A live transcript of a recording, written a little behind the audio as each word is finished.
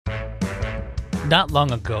Not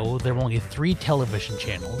long ago, there were only 3 television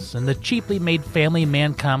channels, and the cheaply made family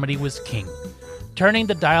man comedy was king. Turning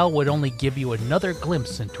the dial would only give you another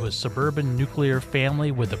glimpse into a suburban nuclear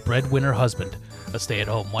family with a breadwinner husband, a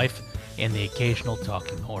stay-at-home wife, and the occasional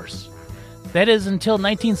talking horse. That is until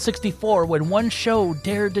 1964, when one show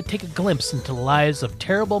dared to take a glimpse into the lives of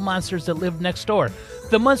terrible monsters that lived next door.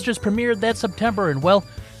 The Munsters premiered that September, and well,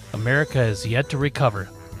 America has yet to recover.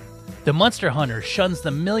 The Monster Hunter shuns the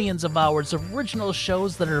millions of hours of original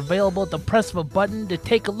shows that are available at the press of a button to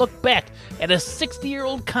take a look back at a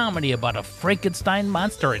 60-year-old comedy about a Frankenstein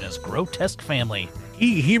monster and his grotesque family.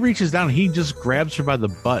 He reaches down, he just grabs her by the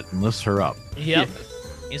butt and lifts her up. Yep.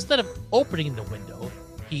 Instead of opening the window,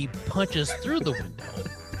 he punches through the window.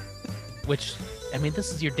 Which, I mean,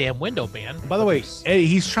 this is your damn window, man. By the way,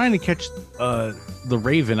 he's trying to catch the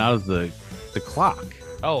raven out of the clock.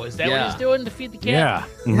 Oh, is that what he's doing to feed the cat?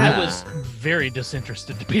 Yeah. I was very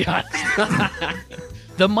disinterested, to be honest.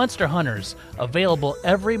 The Monster Hunters, available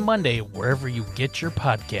every Monday wherever you get your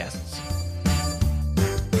podcasts.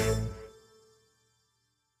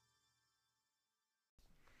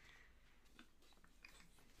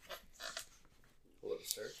 Hello,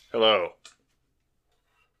 sir. Hello.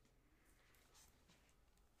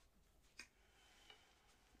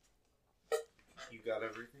 You got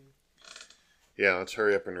everything? Yeah, let's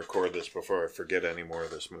hurry up and record this before I forget any more of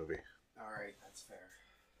this movie. Alright, that's fair.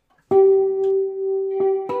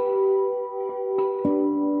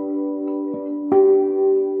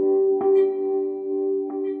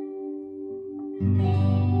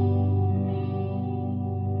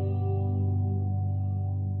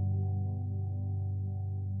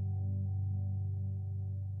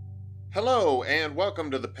 Hello, and welcome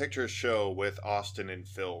to the Picture Show with Austin and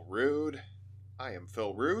Phil Rude. I am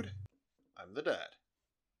Phil Rude. I'm the dad.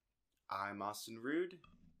 I'm Austin Rude,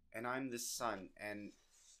 and I'm the son, and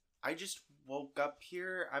I just woke up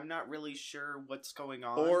here. I'm not really sure what's going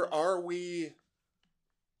on. Or are we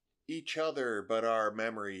each other, but our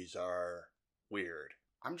memories are weird?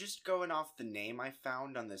 I'm just going off the name I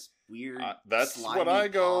found on this weird That's slimy what I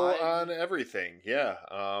go pod. on everything, yeah.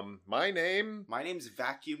 My name's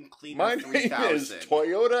Vacuum Cleaner My 3000. name is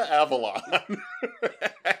Toyota Avalon.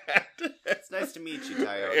 It's nice to meet you,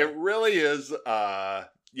 Toyota. It really is.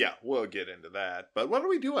 Yeah, we'll get into that. But what do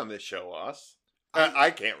we do on this show, Oz?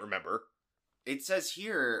 I can't remember. It says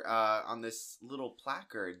here on this little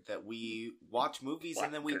placard that we watch movies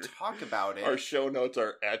and then we talk about it. Our show notes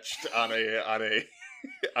are etched on a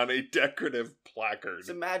on a decorative placard. It's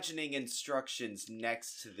imagining instructions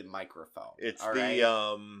next to the microphone. It's all the right?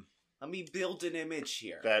 Let me build an image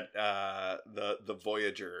here. That the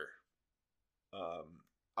Voyager.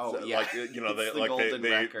 Oh so, yeah, like you know it's they golden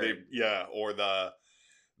they record. yeah, or the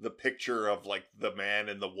picture of like the man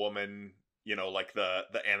and the woman. You know, like the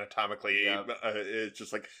anatomically, it's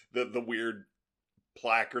just like the weird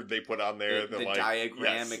placard they put on there. The like,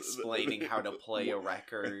 diagram explaining how to play a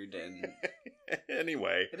record, and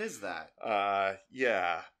anyway, it is that.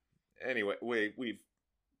 Yeah. Anyway, we've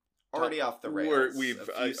already off the rails. We've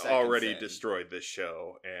already destroyed this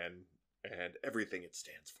show and everything it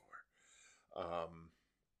stands for.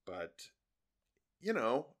 But you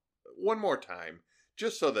know, one more time,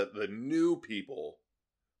 just so that the new people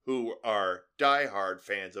who are diehard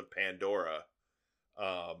fans of Pandora,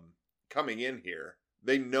 coming in here,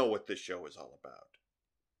 they know what this show is all about.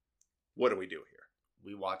 What do we do here?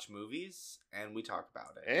 We watch movies, and we talk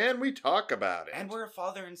about it. And we talk about it. And we're a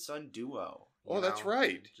father and son duo. Oh, that's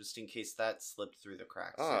right. Just in case that slipped through the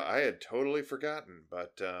cracks. Oh, I had totally forgotten,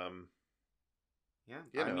 but, yeah,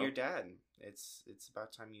 I'm your dad. It's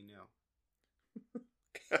about time you know.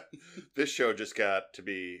 This show just got to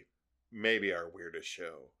be maybe our weirdest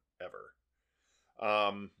show ever.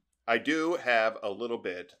 I do have a little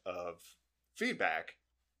bit of feedback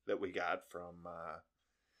that we got from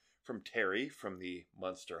Terry from the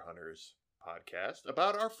Monster Hunters podcast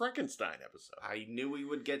about our Frankenstein episode. I knew we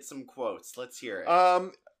would get some quotes. Let's hear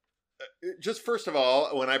it. Just first of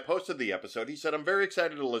all, when I posted the episode, he said, "I'm very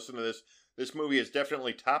excited to listen to this. This movie is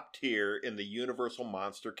definitely top tier in the Universal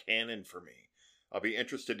Monster canon for me. I'll be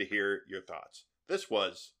interested to hear your thoughts." This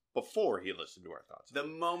was before he listened to our thoughts. The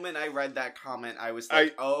moment I read that comment, I was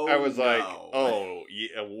like,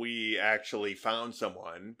 yeah, we actually found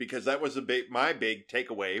someone, because that was my big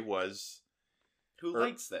takeaway was, who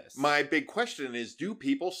likes this? My big question is, do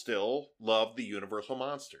people still love the Universal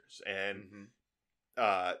Monsters? And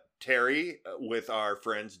Terry, with our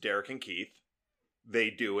friends Derek and Keith, they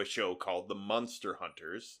do a show called The Monster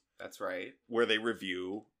Hunters. That's right. Where they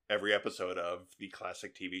review every episode of the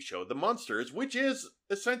classic TV show The Munsters, which is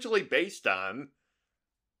essentially based on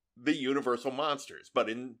the Universal Monsters, but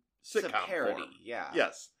in sitcom it's a parody, form. yeah.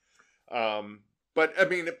 Yes. But I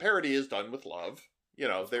mean, a parody is done with love. You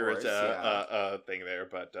know, there is a thing there,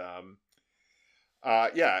 but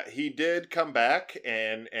yeah, he did come back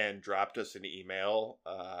and dropped us an email,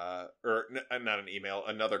 or not an email,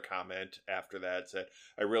 another comment after that. Said,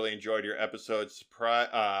 I really enjoyed your episode.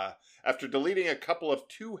 After deleting a couple of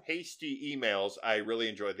too hasty emails, I really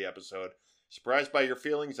enjoyed the episode. Surprised by your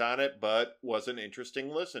feelings on it, but was an interesting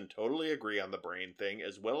listen. Totally agree on the brain thing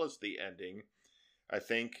as well as the ending. I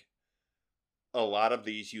think a lot of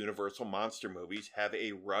these Universal monster movies have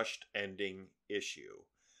a rushed ending issue.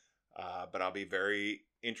 But I'll be very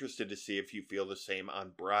interested to see if you feel the same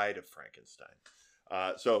on Bride of Frankenstein.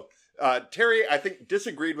 So Terry, I think,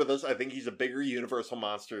 disagreed with us. I think he's a bigger Universal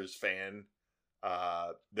Monsters fan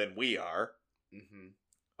than we are.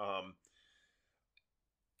 Mm-hmm.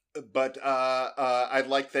 But I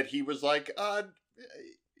like that he was like,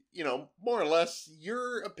 you know, more or less,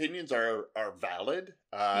 your opinions are valid.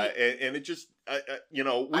 And it just, you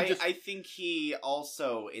know, I think he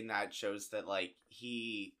also in that shows that like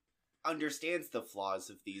he understands the flaws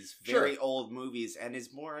of these very old movies and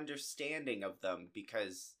is more understanding of them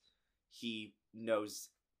because he knows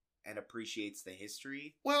and appreciates the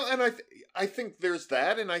history. Well, and I think there's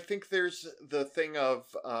that, and I think there's the thing of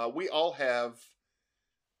we all have.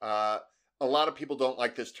 A lot of people don't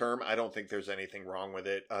like this term. I don't think there's anything wrong with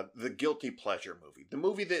it. The guilty pleasure movie, the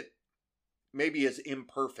movie that maybe is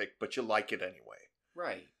imperfect, but you like it anyway.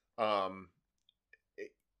 Right.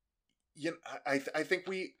 You know, I think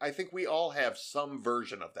we all have some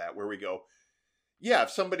version of that where we go, yeah, if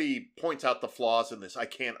somebody points out the flaws in this, I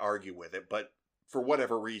can't argue with it, but for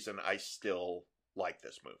whatever reason, I still like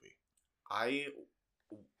this movie. I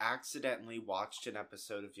accidentally watched an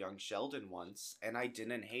episode of Young Sheldon once, and I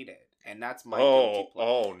didn't hate it, and that's my guilty pleasure.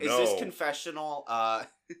 Oh no! Is this confessional?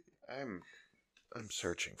 I'm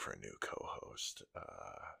searching for a new co-host.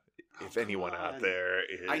 If anyone out there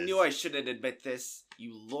is... I knew I shouldn't admit this.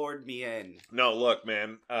 You lured me in. No, look,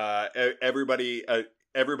 man. Everybody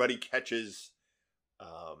catches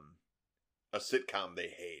a sitcom they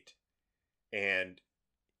hate, and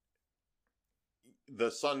the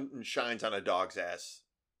sun shines on a dog's ass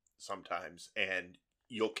sometimes, and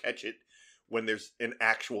you'll catch it when there's an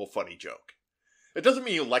actual funny joke. It doesn't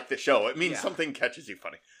mean you like the show. It means something catches you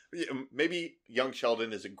funny. Maybe Young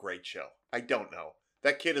Sheldon is a great show. I don't know.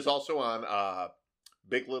 That kid is also on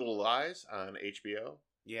Big Little Lies on HBO.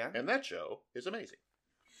 Yeah. And that show is amazing.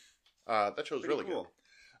 That show's really cool.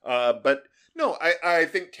 Good. But no, I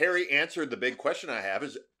think Terry answered the big question I have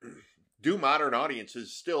is, do modern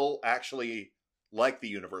audiences still actually like the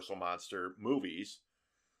Universal Monster movies,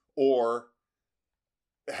 or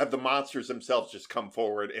have the monsters themselves just come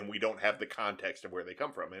forward and we don't have the context of where they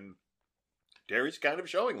come from? And Terry's kind of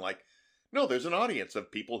showing like, no, there's an audience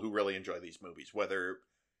of people who really enjoy these movies, whether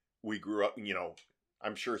we grew up, you know,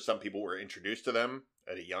 I'm sure some people were introduced to them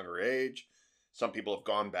at a younger age. Some people have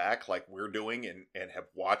gone back like we're doing and have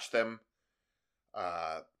watched them.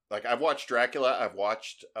 Like I've watched Dracula. I've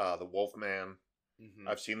watched The Wolfman. Mm-hmm.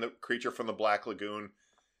 I've seen The Creature from the Black Lagoon.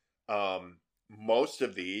 Most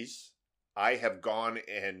of these I have gone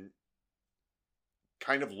and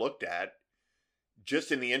kind of looked at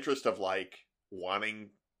just in the interest of like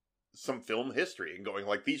wanting some film history and going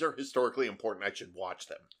like, these are historically important, I should watch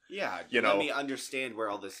them. Yeah, let me understand where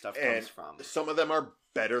all this stuff comes from. Some of them are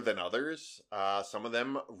better than others. Some of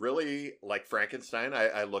them really, like Frankenstein,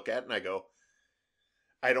 I look at and I go,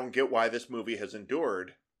 I don't get why this movie has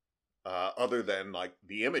endured, other than like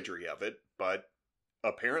the imagery of it, but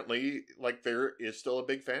apparently like there is still a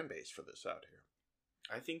big fan base for this out here.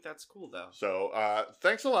 I think that's cool though. So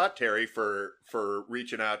thanks a lot, Terry, for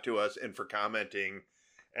reaching out to us and for commenting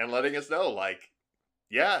and letting us know, like,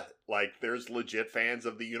 yeah, like there's legit fans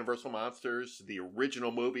of the Universal Monsters. The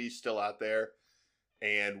original movie's still out there.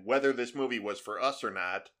 And whether this movie was for us or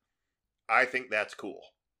not, I think that's cool.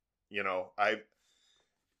 You know, I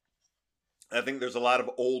think there's a lot of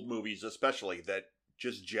old movies especially that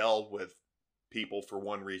just gel with people for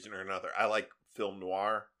one reason or another. I like film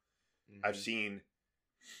noir. Mm-hmm. I've seen,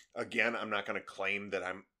 again, I'm not going to claim that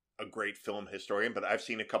I'm a great film historian, but I've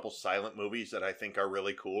seen a couple silent movies that I think are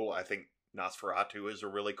really cool. I think Nosferatu is a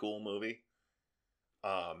really cool movie.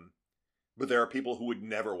 But there are people who would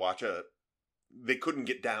never watch they couldn't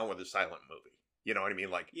get down with a silent movie. You know what I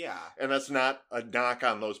mean? Like, yeah. And that's not a knock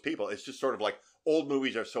on those people. It's just sort of like old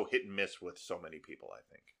movies are so hit and miss with so many people, I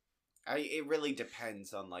think. It really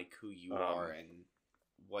depends on like who you are and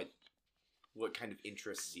what kind of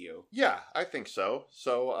interests you. Yeah, I think so.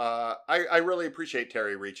 So I really appreciate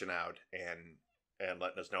Terry reaching out and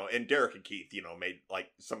letting us know. And Derek and Keith, made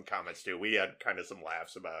like some comments too. We had kind of some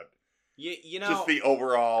laughs about just the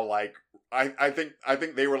overall, like, I think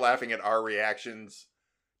they were laughing at our reactions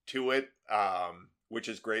to it, which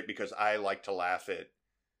is great because I like to laugh at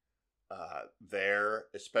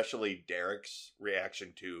especially Derek's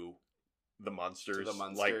reaction to the Munsters.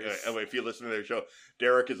 Like, if you listen to their show,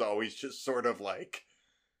 Derek is always just sort of like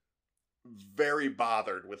very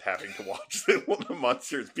bothered with having to watch the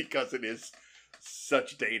Munsters because it is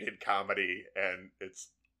such dated comedy and it's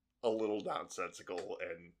a little nonsensical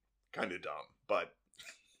and kind of dumb, but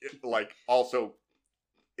also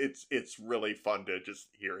it's really fun to just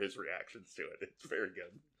hear his reactions to it. It's very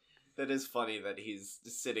good. That is funny that he's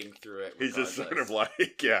sitting through it. He's just sort of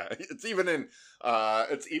like, yeah. It's even in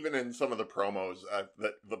some of the promos.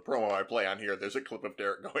 The promo I play on here, there's a clip of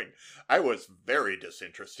Derek going, "I was very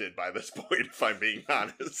disinterested by this point, if I'm being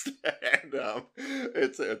honest," and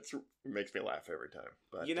it makes me laugh every time.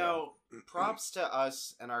 But props to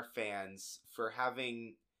us and our fans for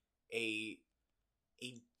having a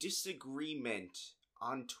disagreement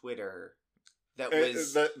on Twitter that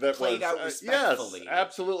was that played out respectfully. Yes,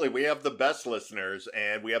 absolutely. We have the best listeners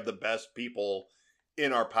and we have the best people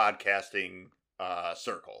in our podcasting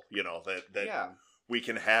circle. That we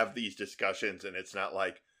can have these discussions, and it's not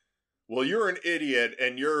like, well, you're an idiot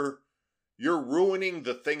and you're ruining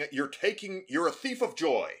the thing. You're a thief of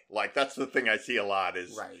joy. Like, that's the thing I see a lot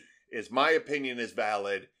is my opinion is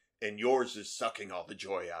valid and yours is sucking all the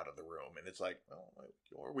joy out of the room. And it's like, well,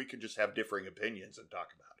 or we could just have differing opinions and talk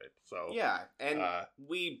about it. So yeah, and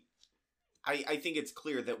I think it's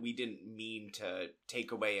clear that we didn't mean to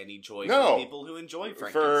take away any joy from people who enjoy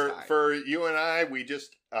Frankenstein. For you and I, we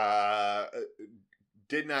just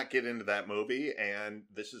did not get into that movie, and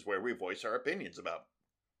this is where we voice our opinions about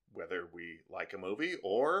whether we like a movie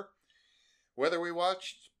or whether we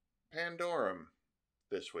watched Pandorum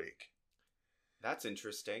this week. That's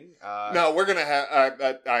interesting. No, we're gonna have.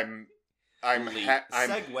 I'm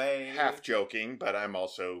segue. Half joking, but I'm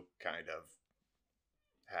also kind of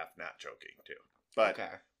half not joking too. But okay.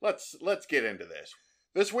 Let's get into this.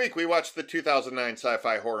 This week we watched the 2009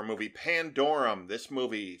 sci-fi horror movie Pandorum. This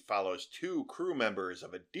movie follows two crew members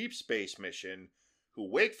of a deep space mission who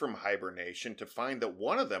wake from hibernation to find that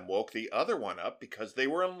one of them woke the other one up because they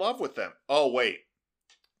were in love with them. Oh wait,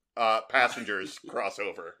 passengers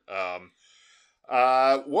crossover.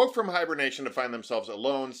 Woke from hibernation to find themselves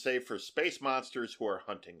alone, save for space monsters who are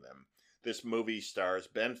hunting them. This movie stars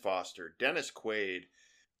Ben Foster, Dennis Quaid,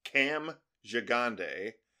 Cam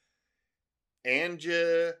Gigandet,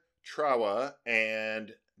 Anja Trawa,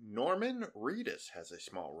 and Norman Reedus has a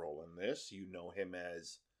small role in this. You know him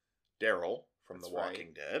as Daryl from The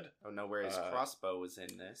Walking Dead. I don't know where his crossbow was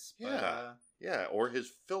in this. But, or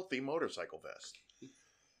his filthy motorcycle vest.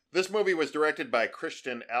 This movie was directed by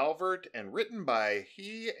Christian Alvert and written by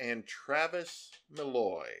he and Travis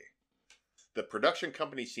Malloy. The production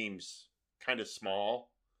company seems kind of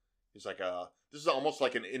small. It's like this is almost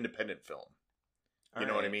like an independent film. You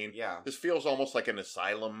know what I mean? Yeah. This feels almost like an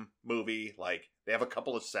asylum movie. Like, they have a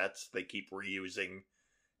couple of sets they keep reusing,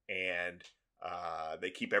 and they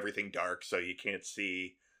keep everything dark so you can't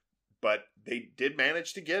see. But they did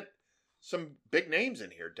manage to get some big names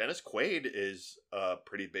in here. Dennis Quaid is a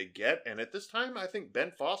pretty big get, and at this time, I think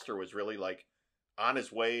Ben Foster was really like on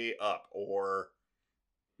his way up, or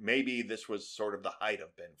maybe this was sort of the height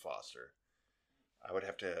of Ben Foster. I would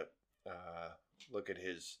have to look at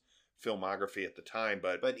his filmography at the time,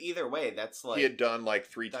 but either way, that's like he had done like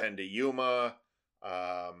 3:10 to Yuma.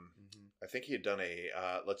 I think he had done a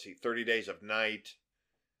 30 Days of Night.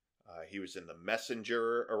 He was in The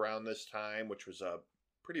Messenger around this time, which was a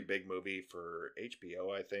pretty big movie for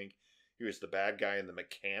HBO, I think. He was the bad guy in The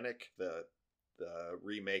Mechanic, the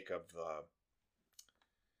remake of the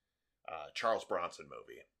Charles Bronson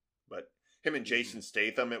movie. But him and Jason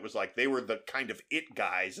Statham, it was like they were the kind of it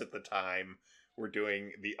guys at the time. Were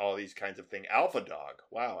doing all these kinds of things. Alpha Dog.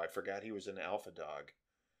 Wow, I forgot he was in Alpha Dog.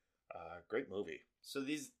 Great movie. So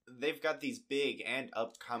they've got these big and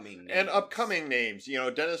upcoming names. You know,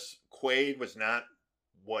 Dennis Quaid was not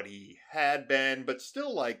what he had been, but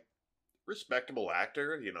still like respectable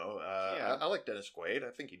actor. You know, I like Dennis Quaid.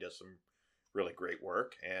 I think he does some really great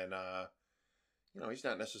work, and you know, he's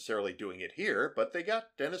not necessarily doing it here, but they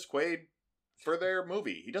got Dennis Quaid for their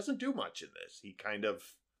movie. He doesn't do much in this. He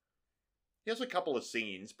has a couple of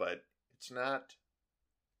scenes, but it's not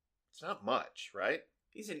much, right?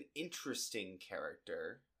 He's an interesting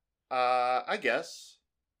character. I guess.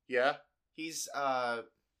 Yeah. He's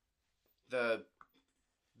the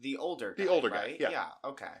older guy. The older right? guy, yeah. Yeah,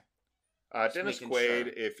 okay. Dennis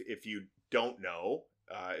Quaid, if you don't know,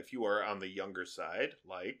 if you are on the younger side,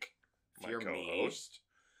 like my you're co-host,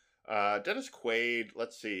 Dennis Quaid,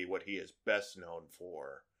 let's see what he is best known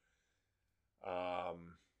for.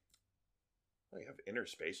 We have Inner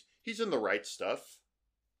Space. He's in The Right Stuff.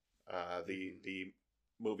 The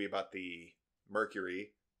movie about the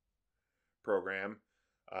Mercury program.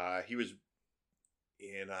 He was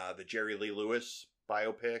in the Jerry Lee Lewis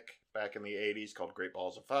biopic back in the 80s called Great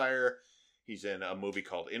Balls of Fire. He's in a movie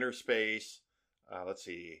called Inner Space. Let's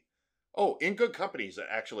see. Oh, In Good Company is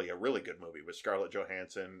actually a really good movie with Scarlett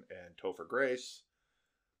Johansson and Topher Grace.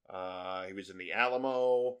 He was in The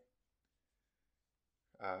Alamo.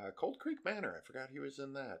 Cold Creek Manor. I forgot he was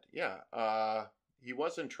in that. Yeah. He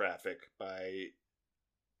was in Traffic by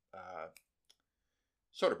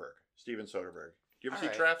Soderbergh. Steven Soderbergh. Do you ever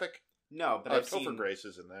see Traffic? No, but Topher Grace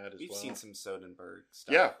is in that as well. We've seen some Soderbergh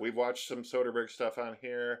stuff. Yeah, we've watched some Soderbergh stuff on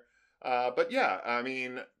here. But yeah, I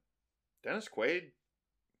mean, Dennis Quaid,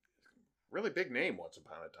 really big name once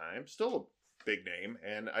upon a time. Still a big name,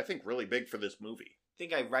 and I think really big for this movie. I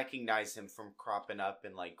think I recognize him from cropping up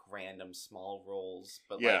in like random small roles,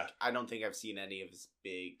 but Yeah. like I don't think I've seen any of his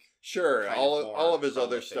big. Sure, kind all of more of his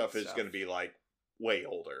other prolific stuff is stuff. going to be like way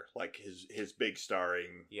older, like his big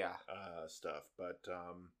starring Yeah. stuff. But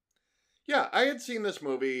yeah, I had seen this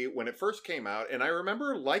movie when it first came out, and I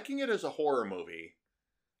remember liking it as a horror movie,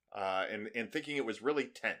 and thinking it was really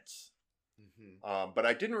tense. Mm-hmm. But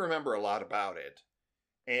I didn't remember a lot about it,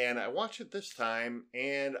 and I watched it this time,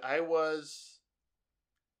 and I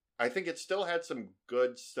think it still had some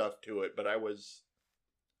good stuff to it, but I was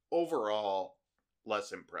overall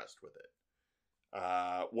less impressed with it.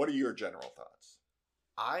 What are your general thoughts?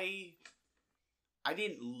 I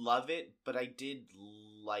didn't love it, but I did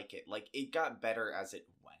like it. Like, it got better as it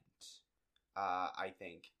went. I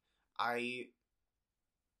think.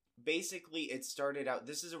 Basically, it started out,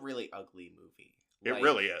 this is a really ugly movie. It Like,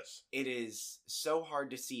 really is. It is so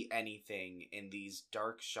hard to see anything in these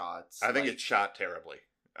dark shots. I think like, it's shot terribly.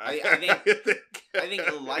 I think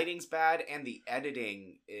the lighting's bad, and the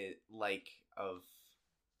editing, of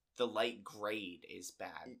the light grade is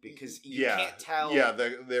bad, because you can't tell. Yeah,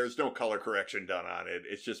 there's no color correction done on it.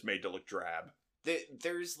 It's just made to look drab.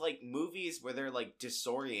 There's like movies where they're like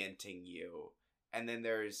disorienting you, and then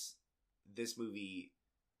there's this movie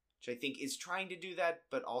which I think is trying to do that,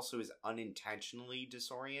 but also is unintentionally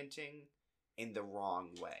disorienting in the wrong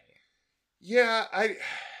way. Yeah, I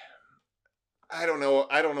don't know.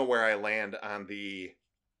 I don't know where I land on the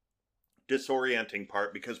disorienting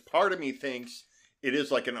part, because part of me thinks it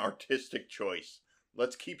is like an artistic choice.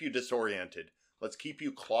 Let's keep you disoriented. Let's keep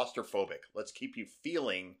you claustrophobic. Let's keep you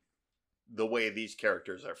feeling the way these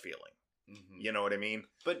characters are feeling. Mm-hmm. You know what I mean?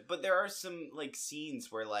 But there are some like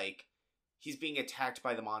scenes where like he's being attacked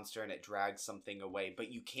by the monster and it drags something away,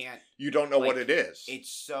 but you don't know what it is. It's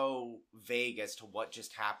so vague as to what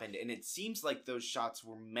just happened, and it seems like those shots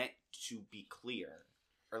were meant to be clear,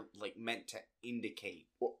 or like meant to indicate.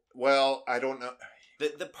 Well, I don't know.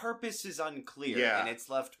 The purpose is unclear, and it's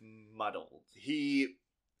left muddled. He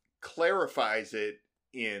clarifies it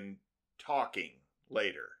in talking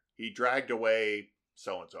later. He dragged away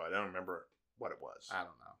so-and-so. I don't remember what it was. I don't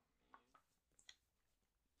know.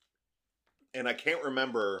 And I can't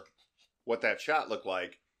remember what that shot looked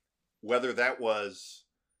like. Whether that was,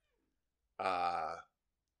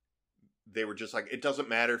 they were just like, it doesn't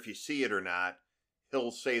matter if you see it or not,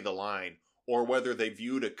 he'll say the line. Or whether they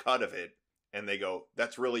viewed a cut of it and they go,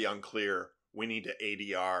 that's really unclear. We need to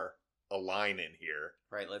ADR a line in here.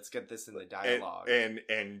 Right, let's get this in the dialogue.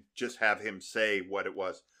 And just have him say what it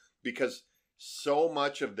was. Because so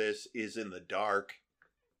much of this is in the dark.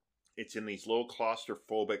 It's in these little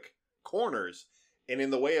claustrophobic corners, and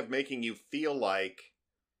in the way of making you feel like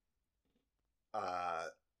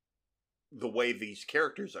the way these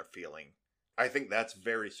characters are feeling. I think that's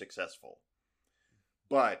very successful.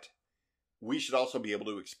 But we should also be able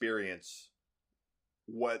to experience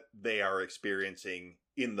what they are experiencing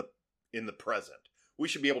in the present. We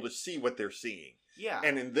should be able to see what they're seeing. Yeah.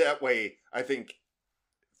 And in that way, I think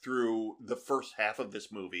through the first half of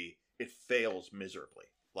this movie, it fails miserably.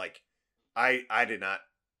 Like, I did not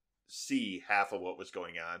see half of what was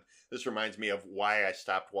going on. This reminds me of why I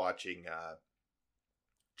stopped watching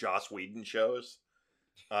Joss Whedon shows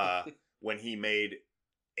when he made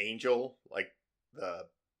Angel, like the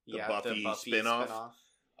Buffy spinoff.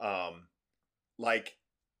 Like,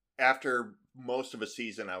 after most of a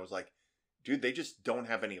season, I was like, dude, they just don't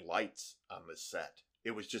have any lights on this set.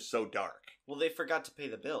 It was just so dark. Well, they forgot to pay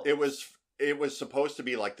the bill. It was supposed to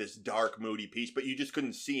be like this dark, moody piece, but you just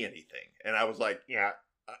couldn't see anything. And I was like, yeah,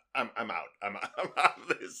 I'm out. I'm out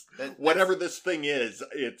of this. Whatever this thing is,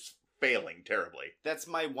 it's failing terribly. That's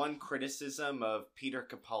my one criticism of Peter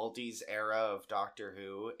Capaldi's era of Doctor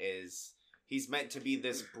Who is he's meant to be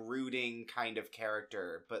this brooding kind of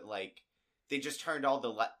character, but like they just turned all the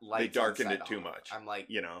lights. They darkened it off. too much. I'm like,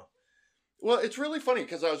 you know. Well, it's really funny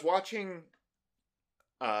because I was watching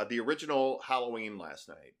the original Halloween last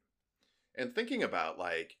night and thinking about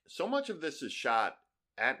like so much of this is shot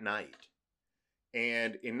at night.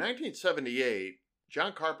 And in 1978,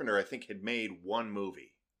 John Carpenter, I think, had made one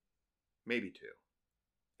movie, maybe two.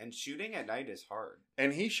 And shooting at night is hard.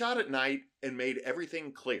 And he shot at night and made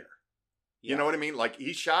everything clear. Yeah. You know what I mean? Like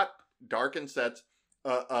he shot darkened sets,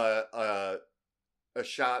 a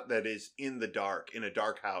shot that is in the dark, in a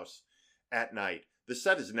dark house at night. The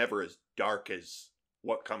set is never as dark as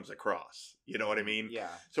what comes across. You know what I mean? Yeah.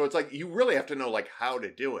 So it's like you really have to know like how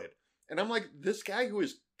to do it. And I'm like, this guy who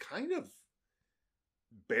is kind of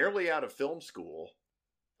barely out of film school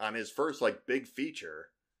on his first like big feature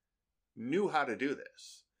knew how to do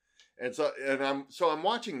this. And I'm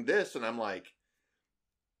watching this and I'm like,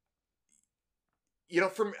 you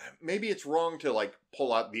know, maybe it's wrong to like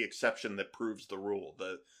pull out the exception that proves the rule,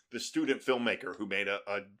 the student filmmaker who made a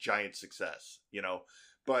giant success, you know,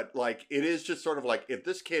 but like it is just sort of like if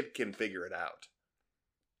this kid can figure it out,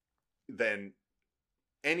 then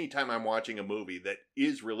anytime I'm watching a movie that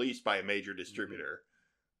is released by a major distributor,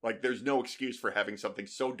 like there's no excuse for having something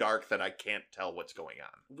so dark that I can't tell what's going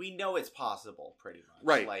on. We know it's possible, pretty much.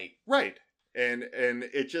 Right. Like, right. And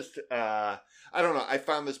it just, I don't know. I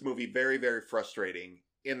found this movie very, very frustrating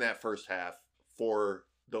in that first half for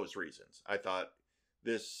those reasons. I thought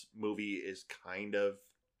this movie is kind of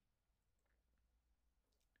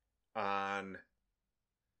on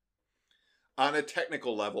a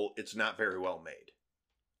technical level, it's not very well made.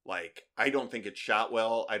 Like, I don't think it's shot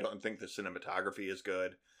well. I don't think the cinematography is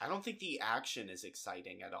good. I don't think the action is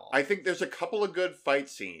exciting at all. I think there's a couple of good fight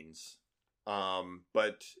scenes.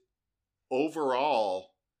 But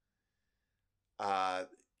overall,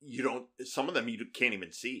 some of them you can't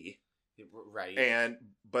even see. Right.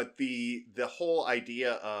 But the whole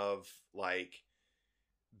idea of like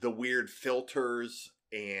the weird filters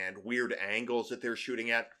and weird angles that they're shooting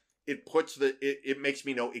at, it makes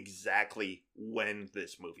me know exactly when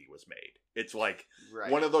this movie was made. It's like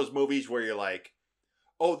one of those movies where you're like,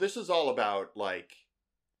 oh, this is all about like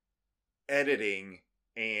editing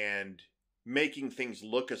and making things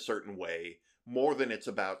look a certain way more than it's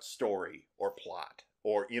about story or plot,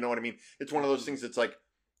 or you know what I mean? It's one of those things that's like,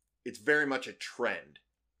 it's very much a trend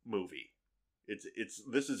movie.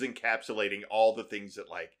 This is encapsulating all the things that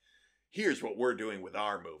like, here's what we're doing with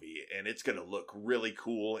our movie, and it's going to look really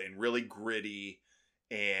cool and really gritty,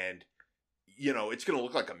 and you know, it's going to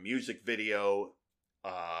look like a music video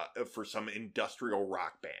for some industrial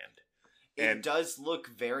rock band. It does look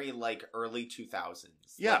very like early 2000s.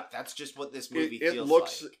 Yeah. Like, that's just what this movie feels like. It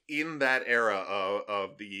looks in that era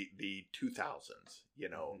of the 2000s, you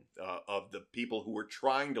know, of the people who were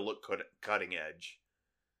trying to look cutting edge,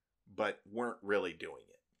 but weren't really doing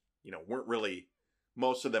it. You know,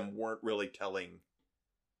 most of them weren't really telling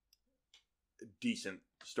decent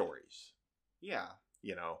stories. Yeah.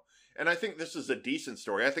 You know, and I think this is a decent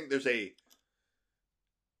story. I think there's a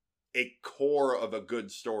core of a good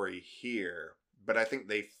story here, but I think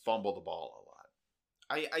they fumble the ball a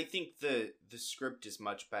lot. I think the script is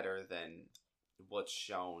much better than what's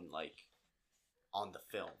shown like on the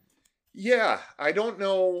film. Yeah, I don't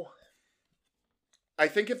know. I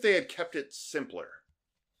think if they had kept it simpler,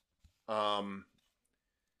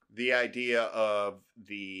 the idea of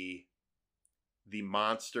the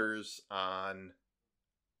monsters on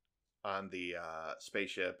the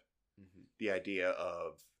spaceship, the idea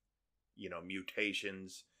of, you know,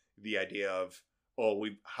 mutations, the idea of,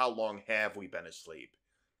 how long have we been asleep?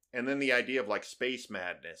 And then the idea of like space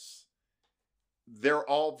madness. They're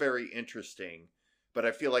all very interesting, but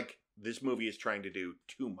I feel like this movie is trying to do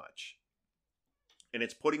too much. And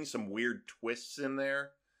it's putting some weird twists in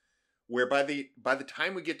there where by the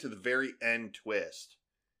time we get to the very end twist,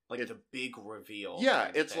 like the big reveal.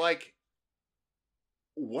 Yeah, it's like,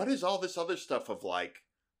 what is all this other stuff of like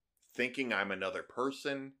thinking I'm another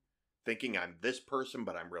person, thinking I'm this person,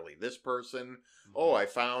 but I'm really this person. Oh, I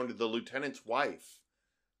found the lieutenant's wife.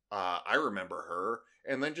 I remember her.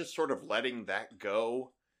 And then just sort of letting that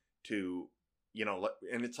go to, you know,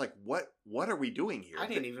 and it's like, what are we doing here? I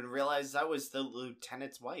didn't even realize that was the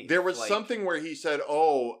lieutenant's wife. There was something where he said,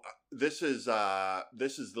 oh, this is the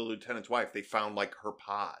lieutenant's wife. They found like her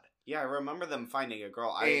pod. Yeah, I remember them finding a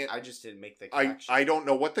girl. I just didn't make the connection. I don't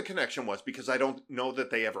know what the connection was because I don't know that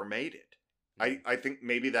they ever made it. I think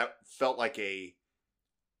maybe that felt like a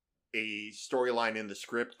a storyline in the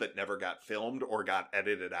script that never got filmed or got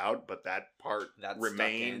edited out, but that part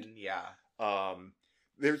remained.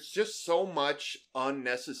 There's just so much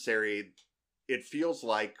unnecessary. It feels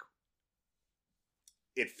like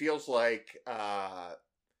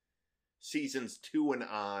seasons 2 and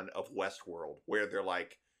on of Westworld, where they're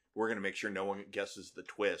like, we're going to make sure no one guesses the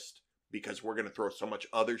twist because we're going to throw so much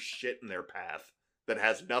other shit in their path that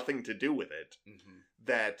has nothing to do with it,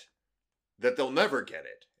 that they'll never get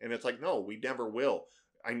it. And it's like, no, we never will.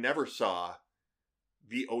 I never saw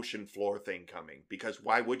the ocean floor thing coming, because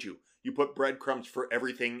why would you? You put breadcrumbs for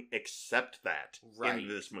everything except that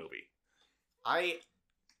into this movie.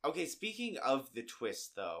 Okay, speaking of the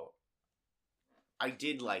twist, though, I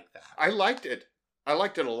did like that. I liked it. I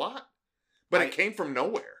liked it a lot. But it came from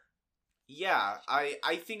nowhere. Yeah,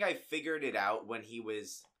 I think I figured it out when he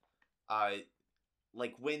was,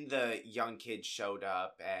 like, when the young kid showed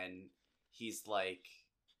up and he's, like,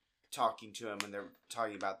 talking to him and they're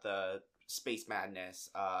talking about the space madness,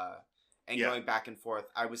 and going back and forth.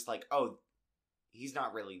 I was like, oh, he's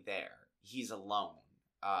not really there. He's alone.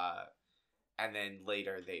 And then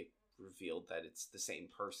later they revealed that it's the same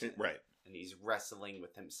person. Right. And he's wrestling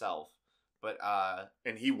with himself. But,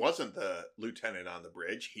 and he wasn't the lieutenant on the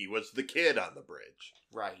bridge. He was the kid on the bridge.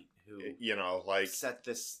 Right. Who, like, set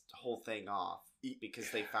this whole thing off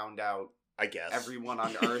because they found out, I guess, everyone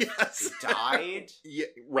on Earth died. Yeah,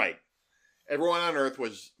 right. Everyone on Earth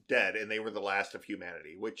was dead, and they were the last of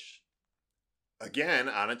humanity, which, again,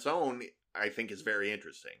 on its own, I think is very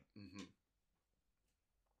interesting.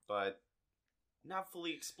 But not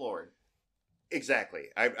fully explored. Exactly.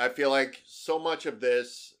 I feel like so much of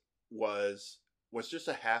this was just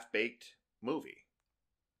a half-baked movie.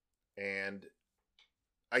 And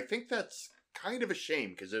I think that's kind of a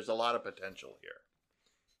shame, because there's a lot of potential here.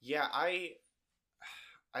 Yeah, I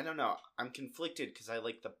don't know. I'm conflicted because I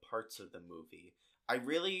like the parts of the movie. I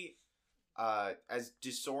really, as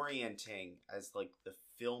disorienting as, like, the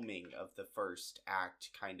filming of the first act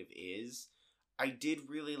kind of is, I did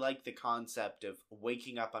really like the concept of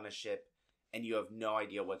waking up on a ship and you have no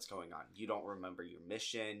idea what's going on. You don't remember your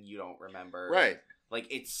mission. You don't remember... Right. Like,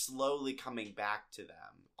 it's slowly coming back to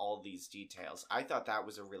them, all these details. I thought that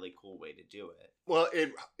was a really cool way to do it. Well,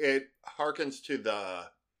 it harkens to the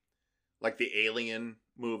Alien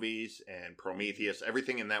movies and Prometheus,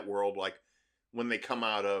 everything in that world. Like, when they come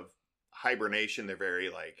out of hibernation, they're very,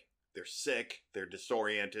 like, they're sick, they're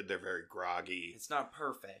disoriented, they're very groggy. It's not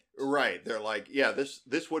perfect. Right. They're like, yeah,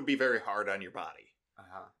 this would be very hard on your body.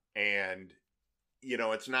 And,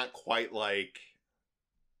 it's not quite like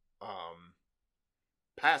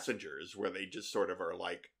Passengers, where they just sort of are,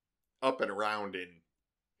 like, up and around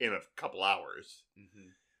in a couple hours.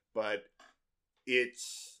 But it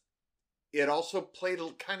also played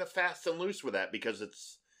kind of fast and loose with that, because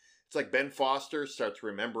it's like Ben Foster starts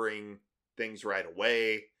remembering things right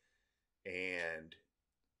away, and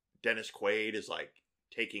Dennis Quaid is, like,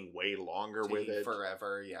 taking way longer with it.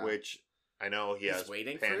 Forever, yeah. Which I know he's has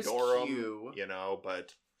waiting Pandorum, for his cue.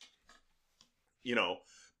 But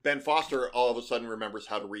Ben Foster all of a sudden remembers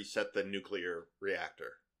how to reset the nuclear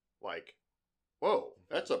reactor. Like, whoa,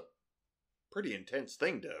 that's a pretty intense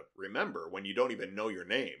thing to remember when you don't even know your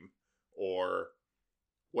name or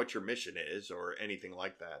what your mission is or anything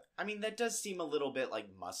like that. I mean, that does seem a little bit like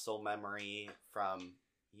muscle memory from,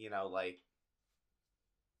 like...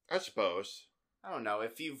 I suppose. I don't know.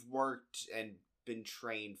 If you've worked and been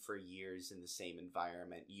trained for years in the same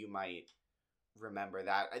environment, you might remember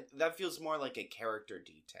that. That feels more like a character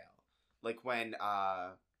detail. Like when,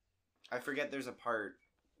 I forget, there's a part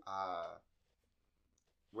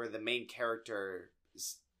where the main character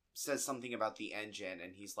says something about the engine,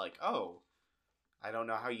 and he's like, oh, I don't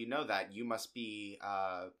know how you know that. You must be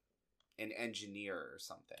an engineer or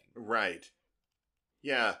something. Right.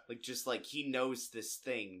 Yeah. Like, just like, he knows this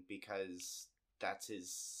thing because that's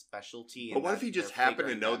his specialty. But what if he just happened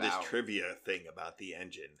to know this trivia thing about the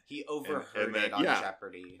engine? He overheard it on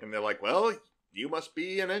Jeopardy. And they're like, well, you must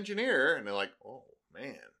be an engineer. And they're like, oh,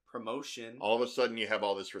 man. Promotion. All of a sudden you have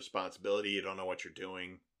all this responsibility. You don't know what you're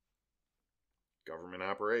doing. Government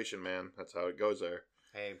operation, man. That's how it goes there.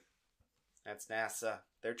 Hey, that's NASA.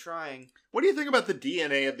 They're trying. What do you think about the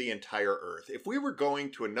DNA of the entire Earth? If we were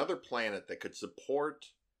going to another planet that could support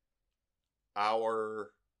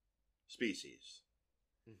our species,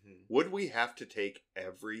 would we have to take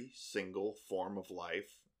every single form of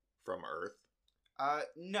life from Earth?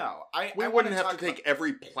 No. We wouldn't have to take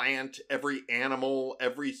every plant, every animal,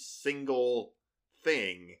 every single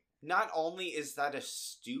thing. Not only is that a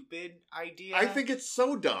stupid idea... I think it's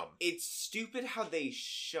so dumb. It's stupid how they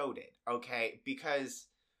showed it, okay? Because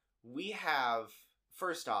we have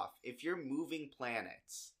first off, if you're moving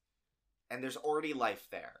planets and there's already life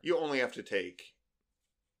there, You only have to take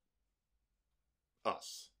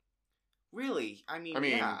us. really, I mean,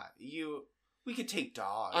 yeah, we could take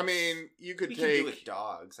dogs. I mean, you could we take... can do with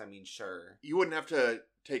dogs. I mean, sure. You wouldn't have to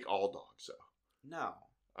take all dogs, though. No.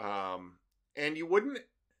 And you wouldn't...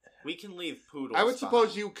 We can leave poodles I would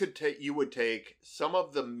suppose behind. you would take some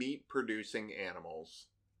of the meat-producing animals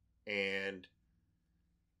and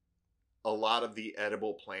a lot of the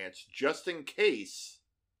edible plants, just in case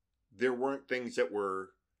there weren't things that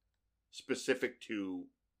were specific to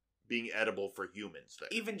being edible for humans there.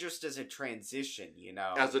 Even just as a transition,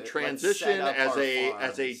 As a transition, as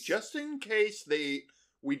a just in case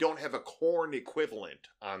we don't have a corn equivalent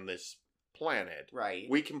on this planet. Right.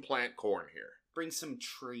 We can plant corn here. Bring some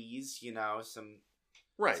trees, some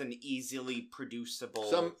Right. It's an easily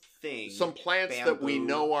producible thing. Some plants bamboo. that we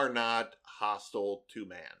know are not hostile to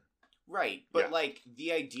man. Right, but Yeah. like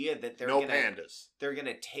the idea that pandas. They're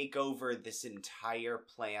gonna take over this entire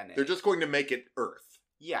planet. They're just going to make it Earth.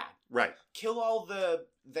 Yeah. Right. Kill all the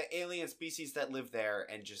alien species that live there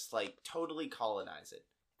and just like totally colonize it.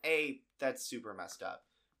 A, that's super messed up.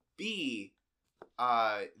 B,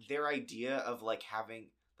 their idea of like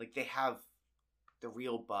having they have the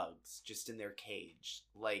real bugs just in their cage.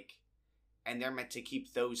 And they're meant to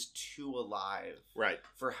keep those two alive. Right.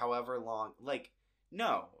 For however long.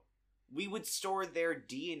 No. We would store their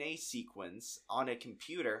DNA sequence on a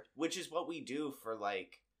computer, which is what we do for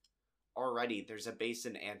already. There's a base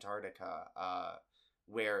in Antarctica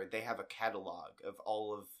where they have a catalog of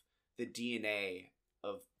all of the DNA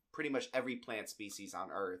of pretty much every plant species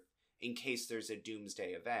on Earth in case there's a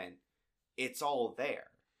doomsday event. It's all there.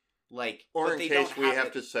 Or in case we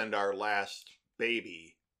have to send our last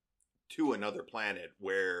baby to another planet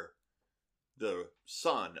where the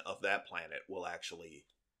sun of that planet will actually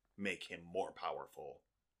make him more powerful,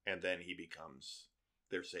 and then he becomes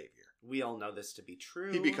their savior. We all know this to be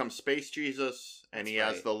true. He becomes Space Jesus, and he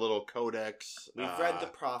has the little codex. We've read the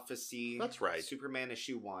prophecy. That's right. Superman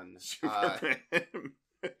issue 1. Superman.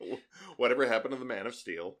 Whatever happened to the Man of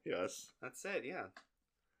Steel? Yes, that's it. Yeah.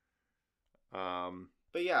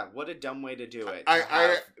 But yeah, what a dumb way to do it.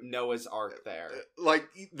 Noah's Ark there.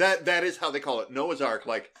 That is how they call it, Noah's Ark.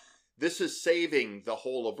 This is saving the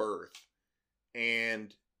whole of Earth.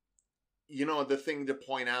 And the thing to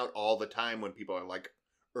point out all the time when people are like,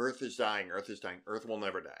 Earth is dying, Earth is dying, Earth will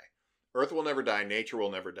never die. Earth will never die, nature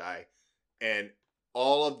will never die. And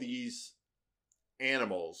all of these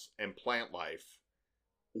animals and plant life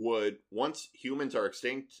would, once humans are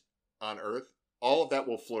extinct on Earth, all of that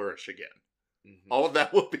will flourish again. Mm-hmm. All of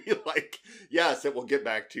that will be yes, it will get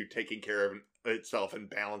back to taking care of itself and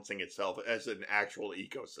balancing itself as an actual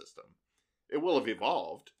ecosystem. It will have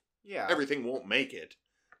evolved. Yeah. Everything won't make it.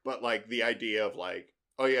 But the idea of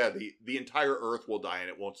oh yeah, the entire Earth will die and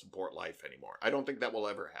it won't support life anymore. I don't think that will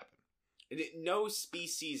ever happen. No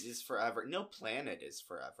species is forever. No planet is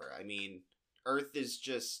forever. I mean, Earth is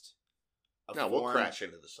just we'll crash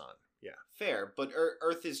into the sun. Yeah. Fair, but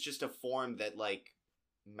Earth is just a form that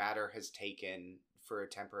matter has taken for a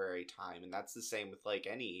temporary time, and that's the same with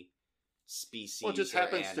any species. Well, it just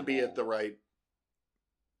happens to be at the right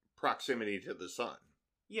proximity to the sun.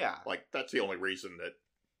 Yeah. That's the only reason that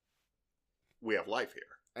we have life here.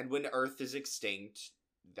 And when Earth is extinct,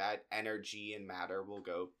 that energy and matter will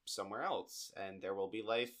go somewhere else, and there will be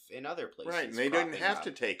life in other places. Right, and they didn't have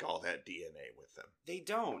to take all that DNA with them. They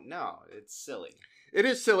don't, no. It's silly. It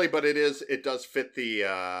is silly, but it does fit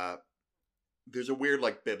the, there's a weird,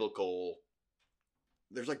 biblical,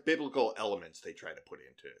 there's, biblical elements they try to put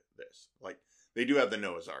into this. They do have the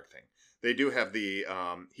Noah's Ark thing. They do have the,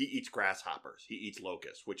 he eats grasshoppers. He eats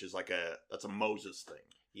locusts, which is that's a Moses thing.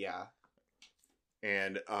 Yeah.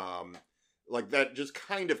 And, that just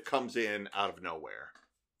kind of comes in out of nowhere.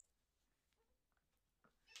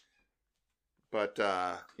 But,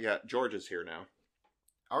 yeah, George is here now.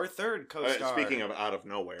 Our third co-star. Speaking of out of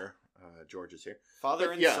nowhere, George is here.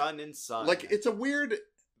 Father and son and son. It's a weird,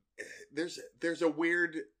 there's a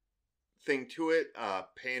weird thing to it.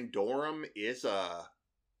 Pandorum is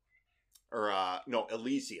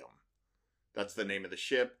Elysium. That's the name of the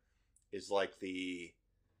ship. Is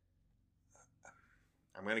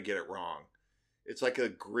I'm going to get it wrong. It's a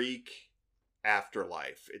Greek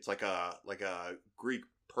afterlife. It's like a Greek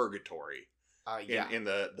purgatory in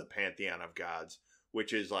the pantheon of gods,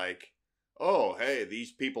 which is oh, hey,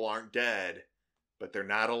 these people aren't dead, but they're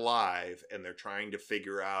not alive, and they're trying to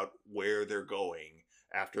figure out where they're going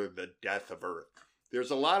after the death of Earth.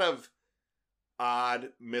 There's a lot of odd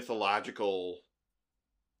mythological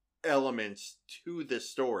elements to this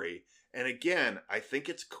story, And again, I think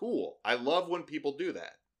it's cool. I love when people do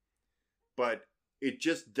that. But it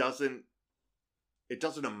just doesn't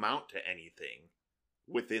amount to anything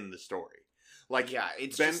within the story. Like, yeah,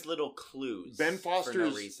 it's just little clues. Ben Foster's for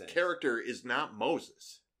no reason. character is not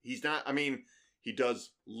Moses. He's not, I mean, he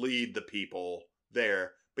does lead the people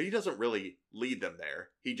there, but he doesn't really lead them there.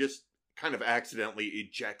 He just kind of accidentally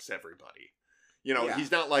ejects everybody. You know,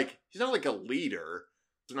 he's not like a leader.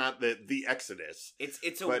 It's not the Exodus.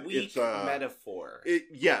 It's a weak metaphor.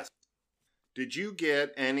 Yes. Did you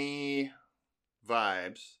get any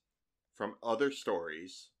vibes from other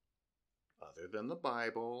stories other than the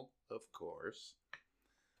Bible, of course?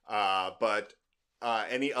 But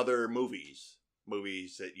any other movies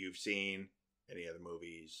that you've seen? Any other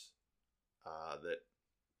movies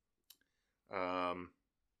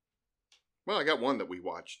well, I got one that we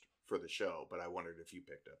watched for the show, but I wondered if you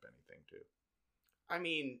picked up anything too. I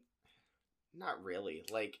mean, not really.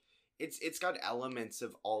 Like, it's got elements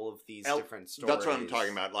of all of these different stories. That's what I'm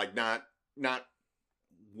talking about. Like, not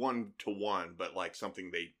one to one, but like something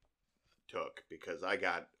they took, because I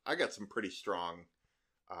got some pretty strong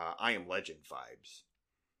I Am Legend vibes,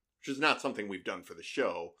 which is not something we've done for the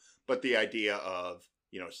show, but the idea of,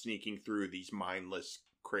 you know, sneaking through these mindless,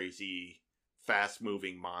 crazy,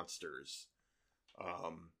 fast-moving monsters.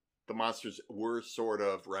 The monsters were sort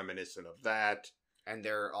of reminiscent of that. And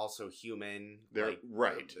they're also human. They're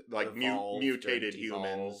like mutated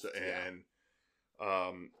humans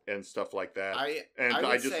and stuff like that. I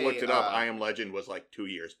just looked it up. I Am Legend was like 2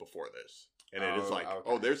 years before this, and it is like,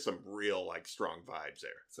 there's some real like strong vibes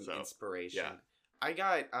there. Some inspiration. Yeah. I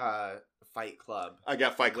got Fight Club. I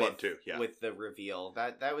got Fight Club too. Yeah, with the reveal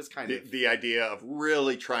that was kind of the idea of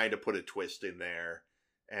really trying to put a twist in there,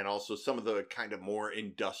 and also some of the kind of more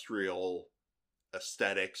industrial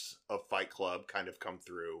aesthetics of Fight Club kind of come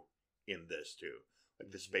through in this too.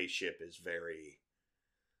 Like the spaceship is very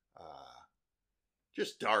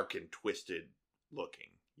just dark and twisted looking,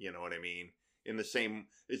 you know what I mean?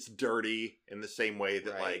 It's dirty in the same way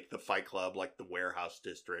that like the Fight Club, like the warehouse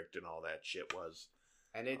district and all that shit was.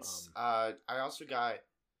 And it's I also got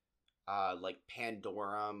like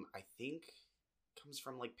Pandorum, I think comes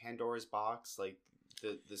from like Pandora's box, like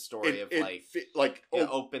the story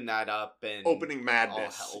open that up and opening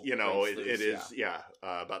madness, you know, it is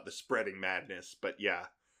about the spreading madness, but yeah,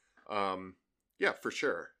 for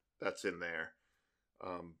sure that's in there.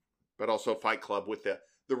 But also Fight Club with the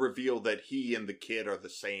reveal that he and the kid are the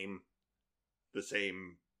same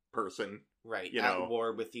person, right? You at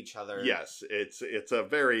war with each other. Yes, it's a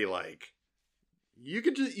very like you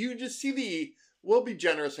just see we'll be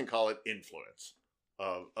generous and call it influence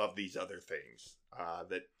of these other things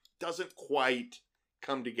that doesn't quite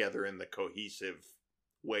come together in the cohesive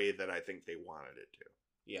way that I think they wanted it to.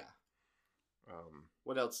 Yeah.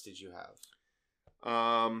 What else did you have?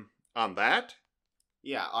 On that?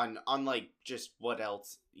 Yeah, on like just what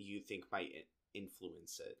else you think might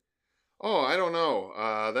influence it. Oh, I don't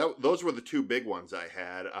know. Those were the two big ones I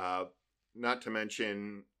had. Not to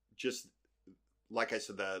mention just like I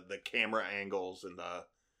said, the camera angles and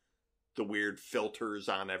the weird filters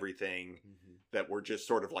on everything that were just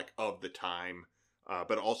sort of like of the time.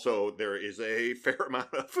 But also there is a fair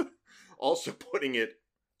amount of also putting it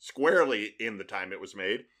squarely in the time it was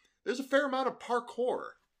made. There's a fair amount of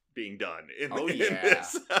parkour being done in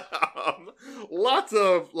this. Lots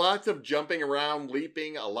of jumping around,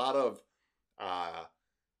 leaping, a lot of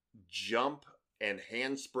jump and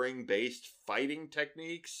handspring based fighting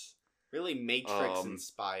techniques. Really Matrix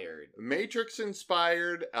inspired.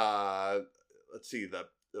 Let's see, the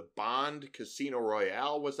Bond Casino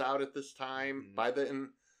Royale was out at this time by then,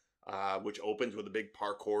 which opens with a big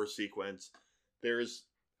parkour sequence.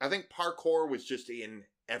 I think parkour was just in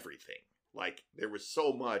everything. Like, there was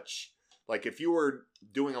so much. Like, if you were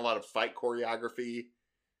doing a lot of fight choreography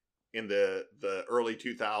in the early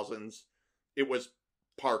 2000s, it was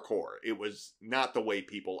parkour. It was not the way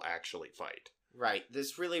people actually fight. Right.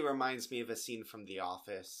 This really reminds me of a scene from The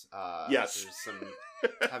Office. Yes. There's some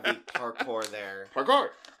heavy parkour there.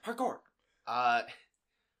 Parkour!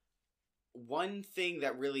 One thing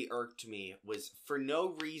that really irked me was, for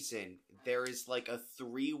no reason, there is like a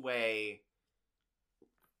 3-way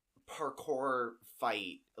parkour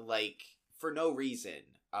fight, like, for no reason.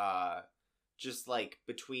 Just like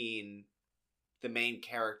between the main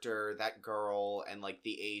character, that girl, and like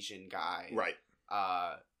the Asian guy. Right.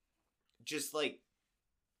 Just like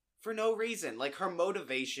for no reason. Like, her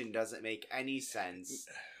motivation doesn't make any sense.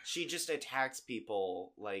 She just attacks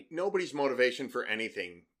people. Like, nobody's motivation for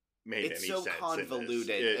anything made any sense. It's so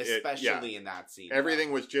convoluted, especially in that scene.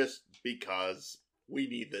 Everything was just because we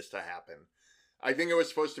need this to happen. I think it was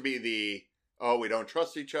supposed to be we don't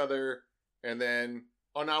trust each other, and then,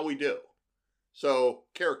 now we do. So,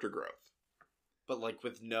 character growth. But, like,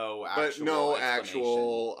 with no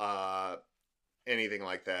actual anything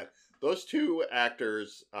like that. Those two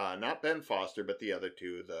actors, not Ben Foster, but the other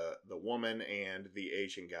two, the woman and the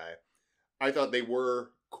Asian guy, I thought they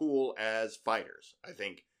were cool as fighters. I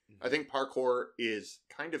think parkour is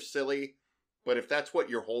kind of silly, but if that's what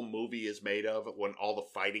your whole movie is made of, when all the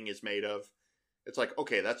fighting is made of, it's like,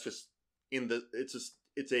 okay, that's just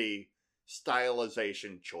it's a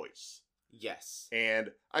stylization choice. Yes. And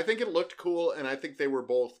I think it looked cool, and I think they were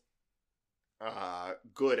both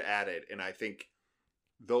good at it, and I think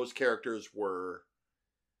those characters were,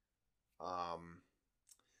 I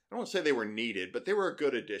don't want to say they were needed, but they were a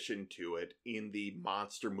good addition to it in the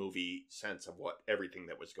monster movie sense of everything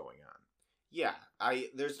that was going on. Yeah,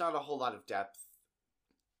 there's not a whole lot of depth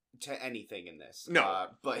to anything in this. No.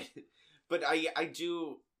 But I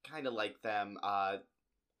do kind of like them. I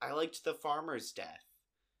liked the farmer's death.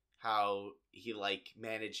 How he, like,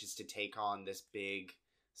 manages to take on this big,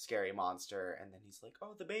 scary monster, and then he's like,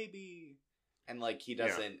 oh, the baby! And, like, he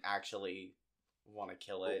doesn't actually want to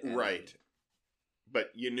kill it. Right.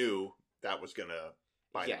 But you knew that was going to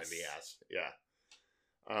bite him in the ass. Yeah.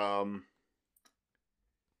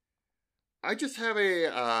 I just have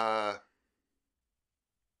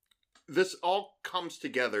this all comes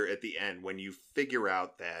together at the end when you figure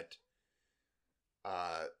out that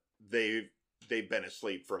they've been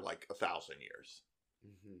asleep for like 1,000 years.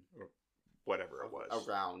 Or whatever it was.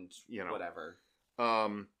 Around, whatever.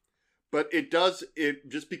 But it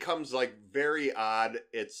just becomes like very odd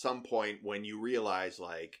at some point when you realize,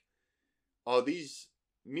 like, oh, these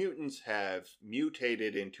mutants have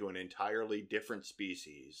mutated into an entirely different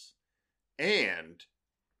species and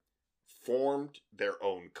formed their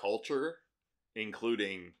own culture,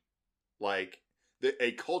 including, like,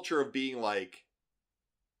 a culture of being, like,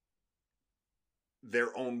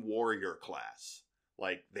 their own warrior class.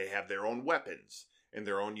 Like, they have their own weapons and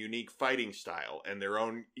their own unique fighting style and their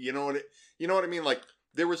own, you know what I mean? Like,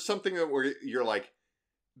 there was something where you're like,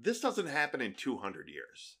 this doesn't happen in 200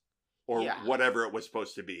 years or whatever it was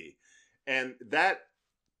supposed to be. And that,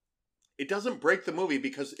 it doesn't break the movie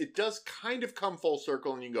because it does kind of come full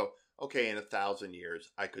circle, and you go, okay, in 1,000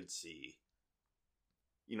 years, I could see,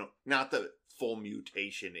 not the full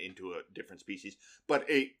mutation into a different species, but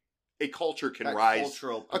a culture can rise.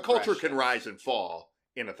 A culture can rise and fall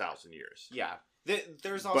in 1,000 years. Yeah.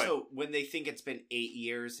 There's also, when they think it's been 8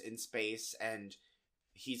 years in space and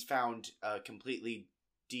he's found a completely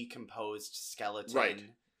decomposed skeleton. Right.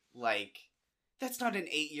 Like, that's not an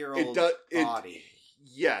 8-year-old body.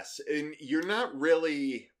 Yes, and you're not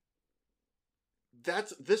really...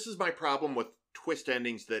 This is my problem with twist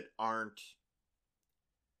endings that aren't...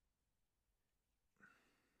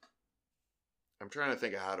 I'm trying to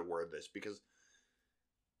think of how to word this, because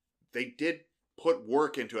they did put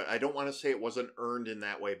work into it. I don't want to say it wasn't earned in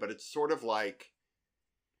that way, but it's sort of like,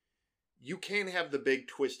 you can't have the big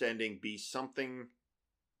twist ending be something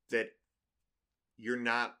that you're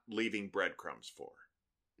not leaving breadcrumbs for.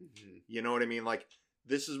 Mm-hmm. You know what I mean? Like,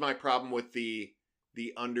 this is my problem with the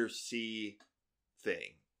undersea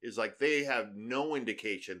thing. Is like, they have no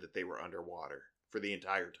indication that they were underwater for the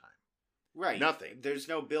entire time. Right. Nothing. There's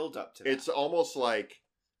no build up to that. It's almost like,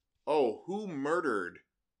 oh, who murdered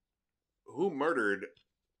the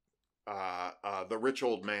rich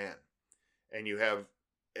old man? And you have,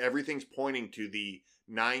 everything's pointing to the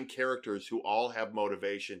 9 characters who all have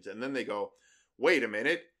motivations. And then they go, wait a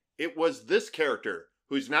minute, it was this character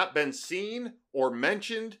who's not been seen or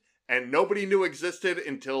mentioned and nobody knew existed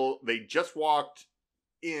until they just walked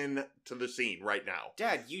in to the scene right now.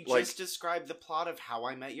 Dad, you just described the plot of How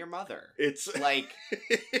I Met Your Mother. It's like,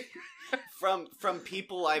 from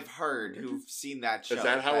people I've heard who've seen that show. Is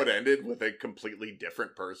that how it ended, with a completely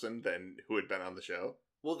different person than who had been on the show?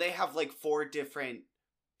 Well, they have like 4 different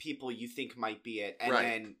people you think might be it, and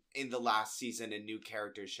then in the last season a new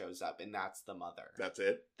character shows up, and that's the mother. That's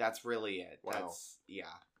it? That's really it. Wow.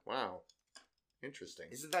 Wow. Interesting.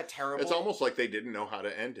 Isn't that terrible? It's almost like they didn't know how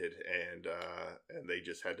to end it, and they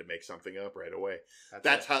just had to make something up right away.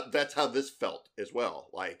 That's how this felt as well.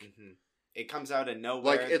 Like, mm-hmm. It comes out of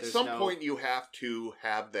nowhere. Like, at some point you have to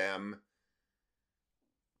have them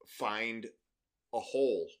find a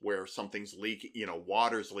hole where something's leaking,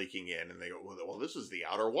 water's leaking in, and they go, well, this is the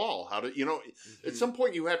outer wall. How do mm-hmm. At some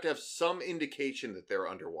point you have to have some indication that they're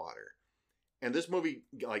underwater, and this movie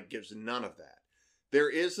like gives none of that. There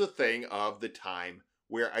is a thing of the time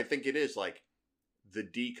where I think it is like the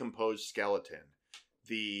decomposed skeleton,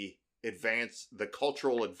 the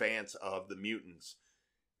cultural advance of the mutants,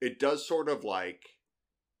 it does sort of like,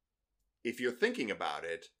 if you're thinking about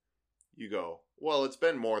it, you go, well, it's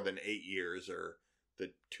been more than 8 years, or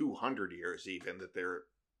the 200 years even, that their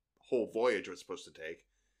whole voyage was supposed to take.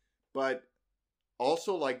 But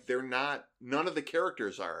also, like, none of the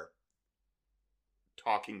characters are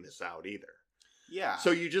talking this out either. Yeah.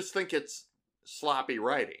 So you just think it's sloppy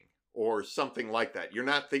writing or something like that. You're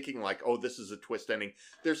not thinking like, oh, this is a twist ending.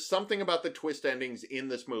 There's something about the twist endings in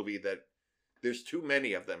this movie that there's too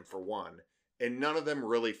many of them, for one, and none of them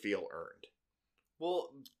really feel earned.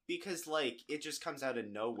 Well, because, like, it just comes out of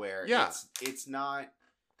nowhere. Yeah. It's not...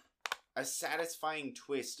 A satisfying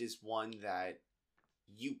twist is one that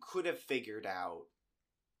you could have figured out,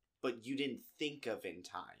 but you didn't think of in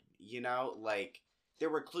time. You know? Like, there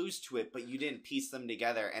were clues to it, but you didn't piece them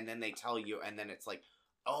together, and then they tell you, and then it's like,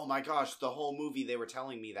 oh my gosh, the whole movie they were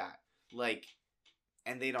telling me that. Like,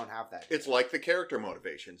 and they don't have that. It's like the character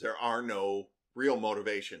motivations. There are no real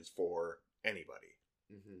motivations for anybody.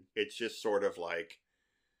 Mm-hmm. It's just sort of like,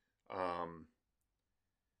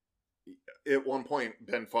 at one point,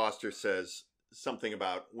 Ben Foster says something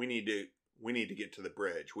about, we need to get to the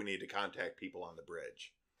bridge. We need to contact people on the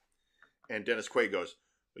bridge. And Dennis Quaid goes,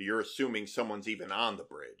 well, you're assuming someone's even on the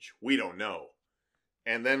bridge. We don't know.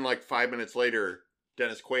 And then like 5 minutes later,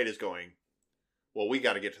 Dennis Quaid is going, well, we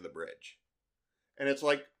got to get to the bridge. And it's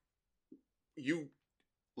like,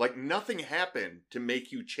 nothing happened to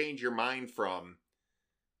make you change your mind from,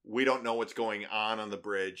 we don't know what's going on the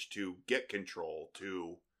bridge, to get control,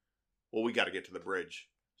 to, well, we got to get to the bridge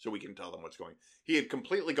so we can tell them what's going. He had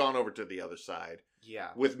completely gone over to the other side. Yeah.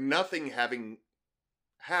 With nothing having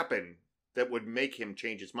happened that would make him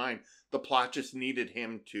change his mind. The plot just needed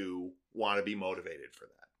him to want to be motivated for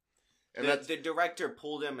that. And the director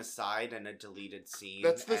pulled him aside in a deleted scene.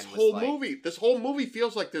 That's this whole movie. This whole movie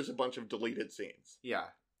feels like there's a bunch of deleted scenes. Yeah.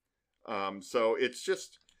 So it's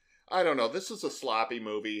just, I don't know. This is a sloppy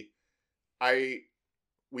movie.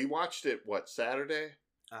 We watched it, Saturday?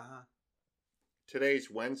 Uh-huh.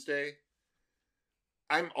 Today's Wednesday.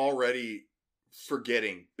 I'm already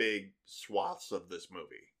forgetting big swaths of this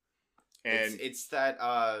movie. And it's that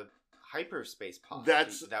hyperspace pod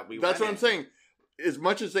that's what I'm saying. As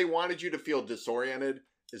much as they wanted you to feel disoriented,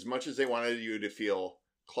 as much as they wanted you to feel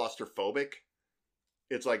claustrophobic,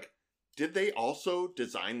 it's like, did they also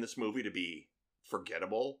design this movie to be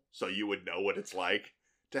forgettable so you would know what it's like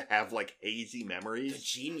to have like hazy memories? The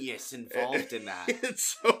genius involved in that.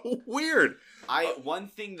 It's so weird. One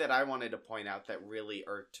thing that I wanted to point out that really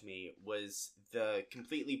irked me was the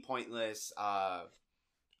completely pointless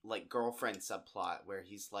like girlfriend subplot where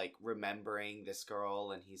he's like remembering this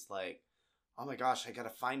girl and he's like, oh my gosh, I gotta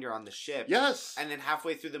find her on the ship. Yes. And then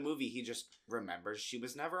halfway through the movie, he just remembers she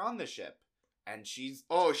was never on the ship. And she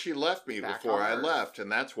left me before I left,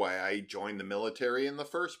 and that's why I joined the military in the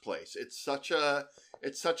first place. It's such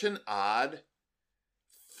an odd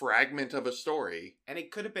fragment of a story. And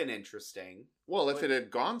it could have been interesting. Well, if it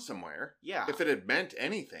had gone somewhere. Yeah. If it had meant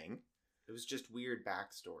anything. It was just weird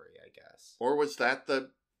backstory, I guess. Or was that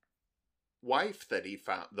the wife that he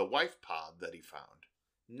found, the wife pod that he found?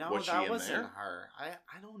 No, that wasn't her.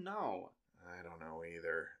 I don't know. I don't know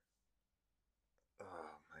either. Oh,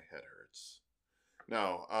 my head hurts.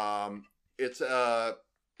 No, it's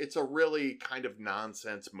a really kind of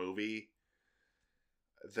nonsense movie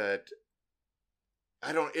that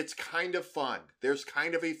it's kind of fun. There's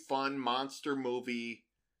kind of a fun monster movie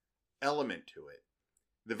element to it.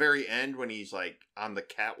 The very end when he's like on the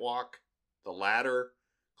catwalk, the ladder,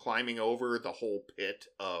 climbing over the whole pit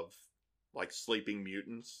of like sleeping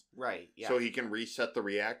mutants. Right, yeah. So he can reset the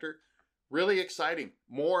reactor. Really exciting.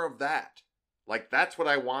 More of that. Like, that's what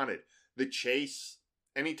I wanted. The chase,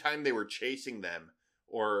 anytime they were chasing them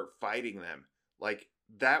or fighting them, like,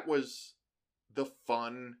 that was the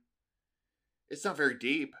fun. It's not very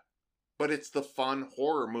deep, but it's the fun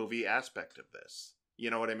horror movie aspect of this. You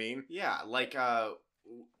know what I mean? Yeah, like,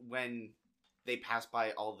 when they pass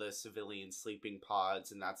by all the civilian sleeping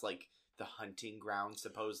pods, and that's, like, the hunting ground,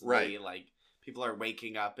 supposedly. Right. Like, people are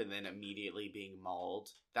waking up and then immediately being mauled.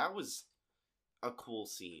 That was a cool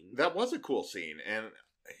scene. That was a cool scene, and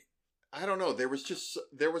I don't know, there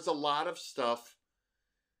was a lot of stuff.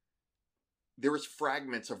 There was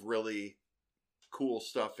fragments of really cool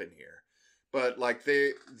stuff in here. But, like,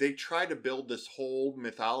 they try to build this whole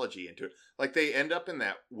mythology into it. Like, they end up in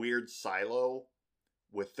that weird silo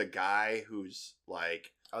with the guy who's,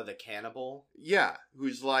 like... Oh, the cannibal? Yeah,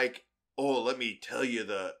 who's like, oh, let me tell you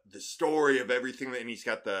the story of everything. And he's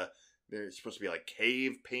got there's supposed to be, like,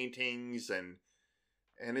 cave paintings, and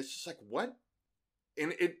it's just like, what?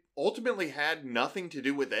 And it ultimately had nothing to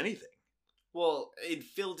do with anything. Well, it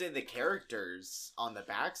filled in the characters on the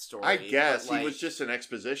backstory. I guess he was just an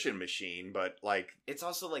exposition machine, but like it's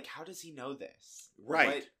also like, how does he know this?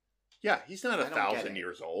 Right. Yeah, he's not 1,000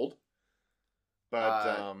 years old.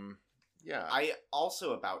 But yeah. I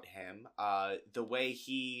also about him, the way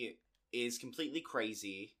he is completely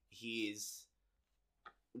crazy. He's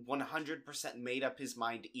 100% made up his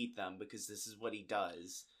mind to eat them because this is what he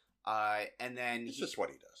does. And then it's just what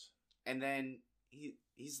he does. And then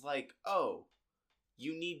he's like, "Oh,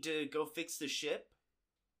 you need to go fix the ship?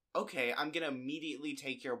 Okay, I'm gonna immediately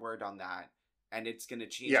take your word on that, and it's gonna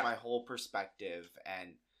change my whole perspective."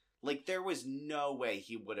 And like, there was no way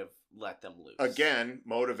he would have let them loose. Again,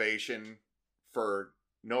 motivation for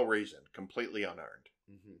no reason, completely unearned.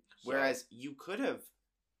 Mm-hmm. So. Whereas you could have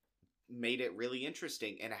made it really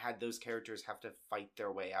interesting and had those characters have to fight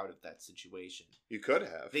their way out of that situation. You could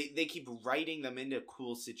have. They keep writing them into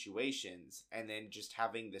cool situations and then just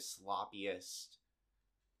having the sloppiest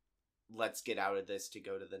let's get out of this to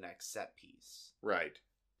go to the next set piece. Right.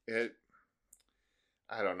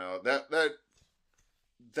 I don't know. That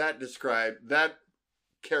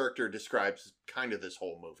character describes kind of this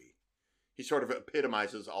whole movie. He sort of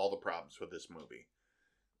epitomizes all the problems with this movie.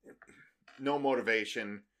 No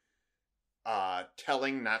motivation,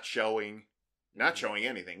 telling, not showing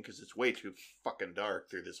anything because it's way too fucking dark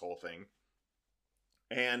through this whole thing.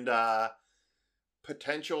 And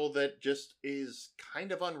potential that just is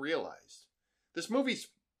kind of unrealized. This movie's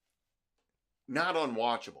not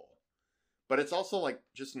unwatchable, but it's also like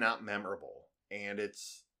just not memorable, and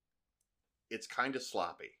it's kind of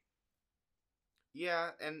sloppy. Yeah,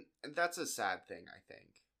 and that's a sad thing, I think.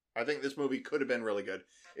 I think this movie could have been really good.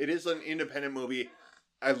 It is an independent movie.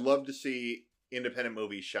 I love to see independent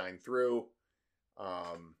movies shine through.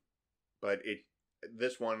 But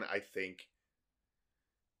this one I think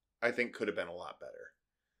could have been a lot better.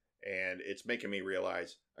 And it's making me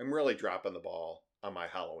realize I'm really dropping the ball on my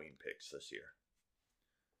Halloween picks this year.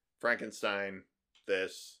 Frankenstein,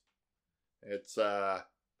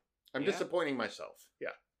 I'm disappointing myself. Yeah.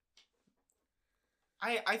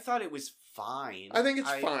 I thought it was fine. I think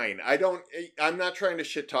it's fine. I'm not trying to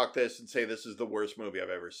shit talk this and say this is the worst movie I've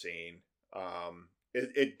ever seen.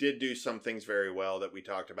 It did do some things very well that we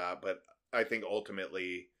talked about, but I think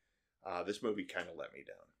ultimately this movie kind of let me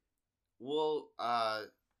down. Well,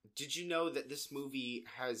 did you know that this movie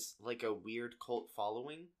has like a weird cult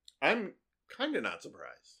following? I'm kind of not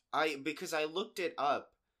surprised. Because I looked it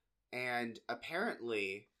up, and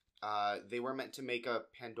apparently they were meant to make a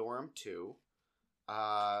Pandorum 2.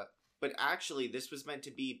 But actually, this was meant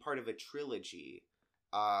to be part of a trilogy,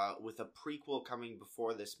 with a prequel coming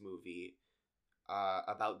before this movie,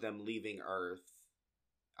 about them leaving Earth,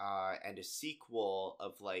 and a sequel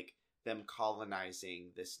of, like, them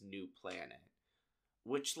colonizing this new planet.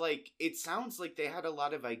 Which, like, it sounds like they had a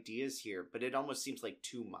lot of ideas here, but it almost seems like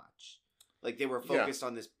too much. Like, they were focused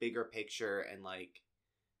on this bigger picture and, like,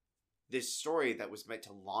 this story that was meant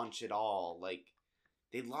to launch it all, like,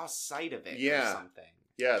 they lost sight of it or something.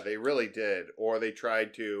 Yeah, they really did. Or they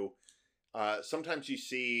tried to... sometimes you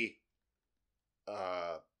see...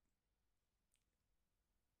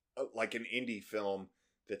 like an indie film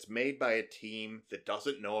that's made by a team that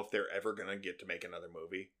doesn't know if they're ever going to get to make another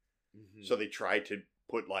movie. Mm-hmm. So they try to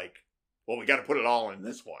put like... Well, we got to put it all in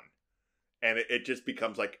this one. And it just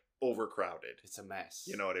becomes like overcrowded. It's a mess.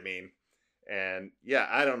 You know what I mean? And yeah,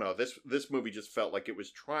 I don't know. This movie just felt like it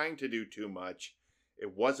was trying to do too much.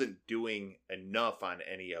 It wasn't doing enough on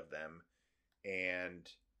any of them. And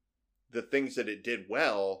the things that it did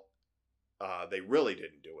well, they really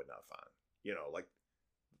didn't do enough on. You know, like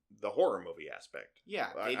the horror movie aspect. Yeah,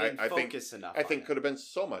 they didn't focus enough on it. I think could have been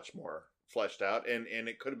so much more fleshed out, and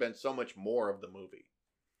it could have been so much more of the movie.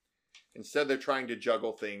 Instead, they're trying to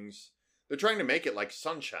juggle things. They're trying to make it like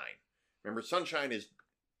Sunshine. Remember, Sunshine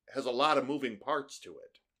has a lot of moving parts to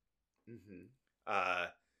it. Mm-hmm.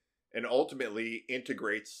 And ultimately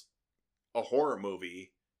integrates a horror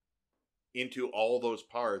movie into all those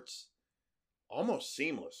parts almost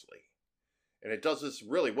seamlessly. And it does this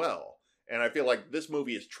really well. And I feel like this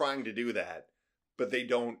movie is trying to do that, but they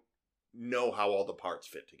don't know how all the parts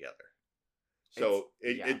fit together. So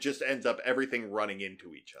it just ends up everything running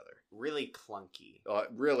into each other. Really clunky.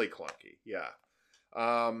 Really clunky, yeah.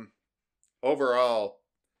 Overall,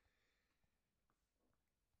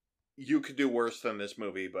 you could do worse than this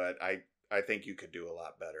movie, but I think you could do a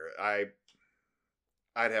lot better.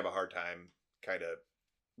 I'd have a hard time kind of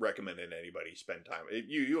recommending anybody spend time. If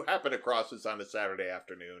you happen across this on a Saturday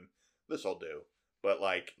afternoon, this'll do. But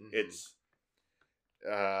like, it's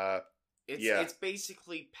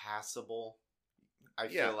basically passable. I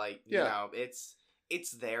feel like, you know,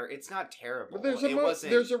 it's there. It's not terrible. But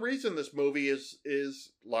there's a reason this movie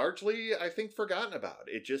is largely, I think, forgotten about.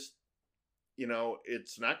 It just,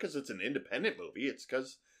 it's not because it's an independent movie. It's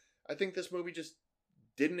because I think this movie just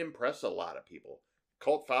didn't impress a lot of people.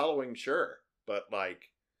 Cult following, sure, but I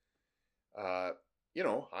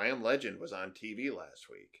Am Legend was on TV last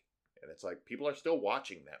week, and it's like people are still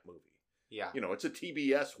watching that movie. Yeah, it's a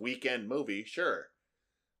TBS weekend movie, sure.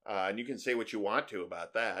 And you can say what you want to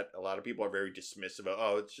about that. A lot of people are very dismissive of,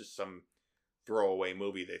 oh, it's just some throwaway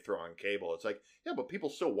movie they throw on cable. It's like, yeah, but people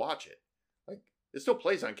still watch it. Like, it still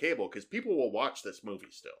plays on cable because people will watch this movie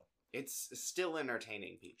still. It's still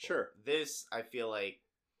entertaining people. Sure. This, I feel like,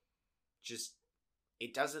 just,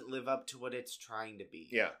 it doesn't live up to what it's trying to be.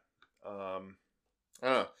 Yeah. I don't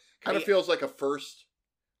know. Kind of feels like a first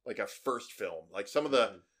film. Like some of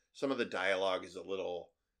the dialogue is a little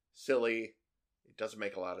silly. It doesn't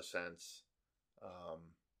make a lot of sense,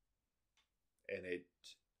 and it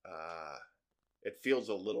feels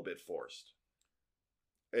a little bit forced.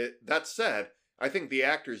 That said, I think the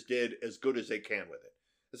actors did as good as they can with it.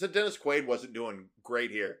 I said Dennis Quaid wasn't doing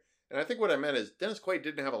great here, and I think what I meant is Dennis Quaid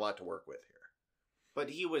didn't have a lot to work with here. But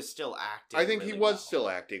he was still acting. I think really he was well. still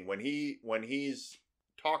acting when he's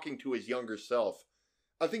talking to his younger self.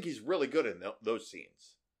 I think he's really good in those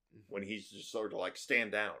scenes when he's just sort of like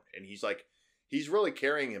stand down and he's really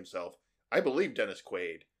carrying himself. I believe Dennis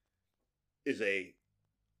Quaid is a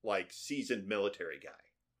seasoned military guy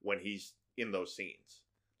when he's in those scenes.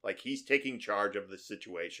 Like he's taking charge of the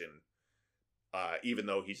situation, even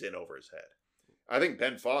though he's in over his head. I think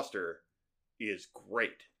Ben Foster is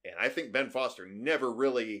great. And I think Ben Foster never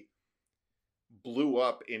really blew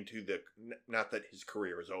up into not that his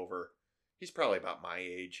career is over. He's probably about my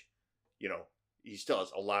age. He still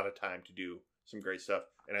has a lot of time to do some great stuff.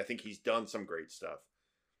 And I think he's done some great stuff.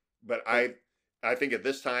 But I think at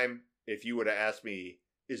this time, if you would have asked me,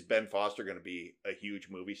 is Ben Foster going to be a huge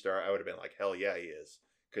movie star? I would have been like, hell yeah, he is.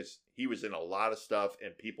 Because he was in a lot of stuff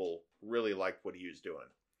and people really liked what he was doing.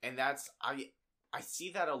 And that's, I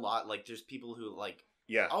see that a lot. Like there's people who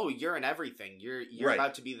yeah. Oh, you're in everything. You're right.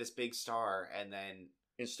 About to be this big star, and then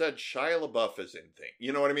instead Shia LaBeouf is in thing.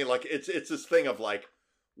 You know what I mean? Like it's this thing of like,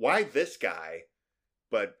 why this guy,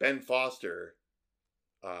 but Ben Foster,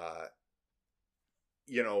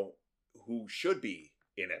 who should be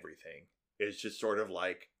in everything, is just sort of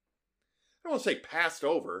like, I don't want to say passed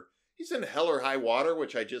over. He's in Hell or High Water,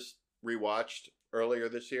 which I just rewatched earlier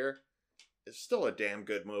this year. It's still a damn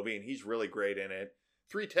good movie, and he's really great in it.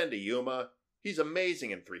 3:10 to Yuma. He's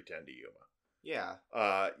amazing in 3:10 to Yuma. Yeah.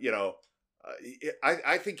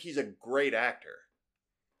 I think he's a great actor.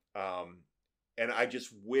 And I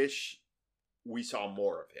just wish we saw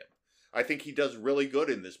more of him. I think he does really good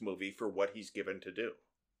in this movie for what he's given to do.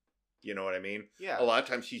 You know what I mean? Yeah. A lot of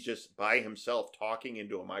times he's just by himself talking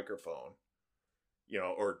into a microphone,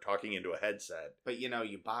 or talking into a headset. But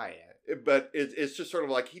you buy it. But it's just sort of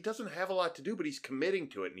like he doesn't have a lot to do, but he's committing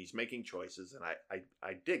to it and he's making choices, and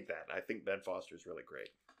I dig that. I think Ben Foster is really great.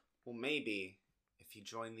 Well, maybe if he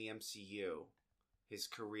joined the MCU, his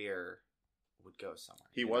career would go somewhere.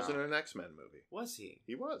 He was in an X-Men movie. Was he?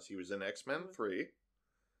 He was. He was in X-Men 3.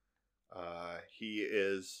 He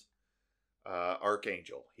is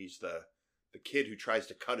Archangel. He's the kid who tries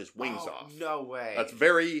to cut his wings off. No way. That's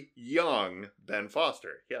very young Ben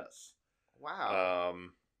Foster. Yes. Wow.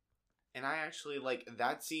 And I actually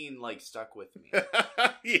that scene stuck with me.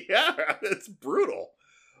 Yeah, it's brutal.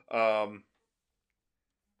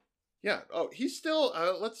 Yeah. Oh, he's still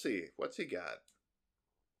let's see. What's he got?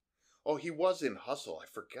 Oh, he was in Hustle. I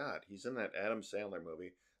forgot. He's in that Adam Sandler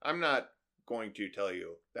movie. I'm not going to tell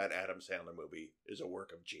you that Adam Sandler movie is a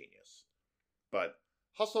work of genius. But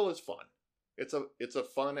Hustle is fun. It's a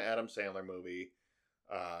fun Adam Sandler movie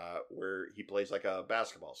where he plays like a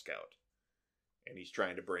basketball scout. And he's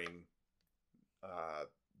trying to bring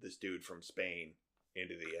this dude from Spain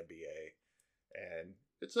into the NBA. And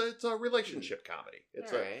it's a relationship comedy.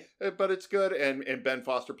 It's right. But it's good. And Ben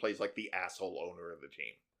Foster plays like the asshole owner of the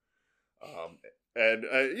team.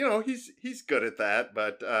 He's good at that.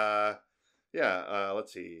 But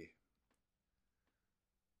let's see.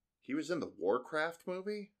 He was in the Warcraft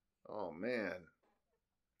movie? Oh, man.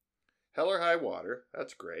 Hell or High Water.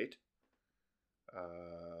 That's great.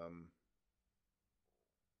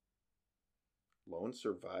 Lone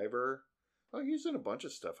Survivor. Oh, he's in a bunch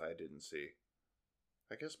of stuff I didn't see.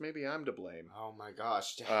 I guess maybe I'm to blame. Oh my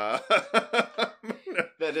gosh. That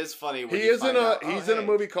is funny. When he's in a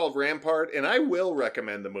movie called Rampart, and I will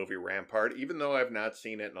recommend the movie Rampart, even though I've not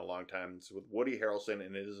seen it in a long time. It's with Woody Harrelson,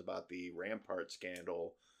 and it is about the Rampart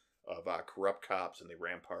scandal of corrupt cops in the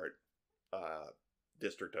Rampart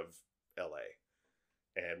district of L.A.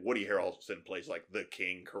 And Woody Harrelson plays like the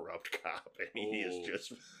king corrupt cop, and he is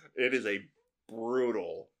just, it is a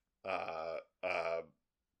brutal,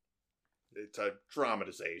 it's a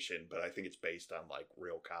dramatization, but I think it's based on like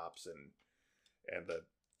real cops and the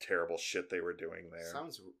terrible shit they were doing there.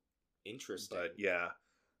 Sounds interesting. But yeah,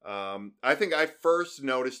 I think I first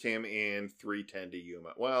noticed him in 3:10 to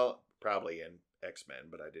Yuma. Well, probably in X-Men,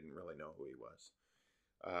 but I didn't really know who he was.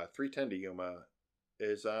 3:10 to Yuma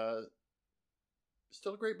is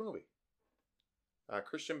still a great movie.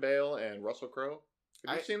 Christian Bale and Russell Crowe.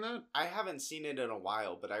 Have you seen that? I haven't seen it in a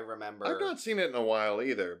while, but I remember... I've not seen it in a while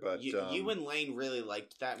either, but... You and Lane really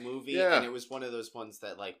liked that movie, yeah. And it was one of those ones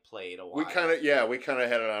that, like, played a while. We kind of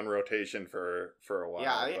had it on rotation for a while.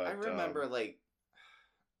 Yeah, I remember, like...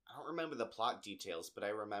 I don't remember the plot details, but I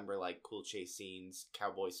remember, like, cool chase scenes,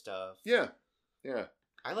 cowboy stuff. Yeah.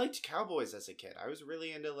 I liked cowboys as a kid. I was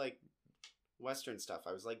really into, like, Western stuff.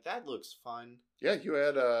 I was like, that looks fun. Yeah, you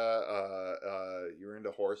had, you were into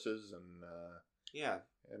horses and... yeah.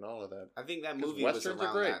 And all of that. I think that movie was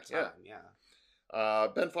around that time. Yeah.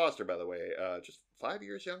 Ben Foster, by the way, just 5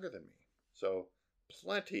 years younger than me. So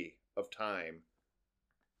plenty of time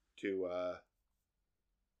to,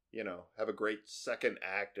 have a great second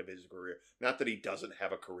act of his career. Not that he doesn't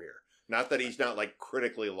have a career. Not that he's not, like,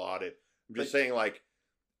 critically lauded. I'm just saying, like,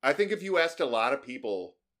 I think if you asked a lot of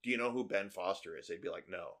people, do you know who Ben Foster is? They'd be like,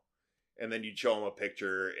 no. And then you'd show them a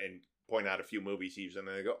picture and point out a few movies he's in,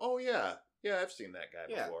 and they go, oh, yeah. Yeah, I've seen that guy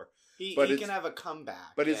before. He can have a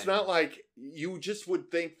comeback. But it's not like, you just would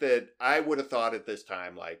think that, I would have thought at this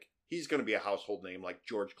time, like, he's going to be a household name like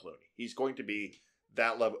George Clooney. He's going to be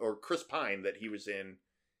that level, or Chris Pine that he was in.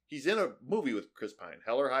 He's in a movie with Chris Pine,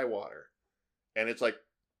 Hell or High Water. And it's like,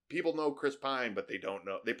 people know Chris Pine, but they don't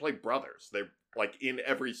know. They play brothers. They're, like, in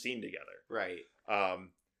every scene together. Right.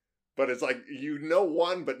 But it's like,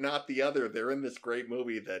 one, but not the other. They're in this great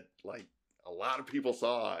movie that, like, a lot of people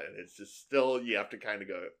saw, and it's just still, you have to kind of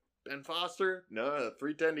go, Ben Foster? No,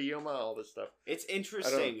 3:10 to Yuma, all this stuff. It's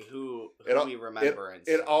interesting who we remember.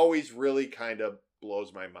 It always really kind of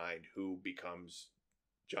blows my mind who becomes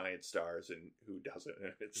giant stars and who doesn't.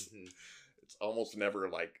 It's almost never,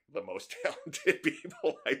 like, the most talented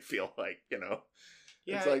people, I feel like,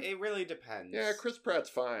 Yeah, it's like, it really depends. Yeah, Chris Pratt's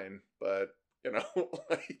fine, but...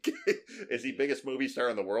 like, is he biggest movie star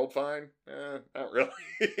in the world? Fine? Not really.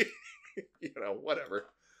 Whatever.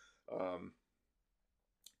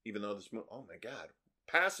 Even though this movie, oh my God,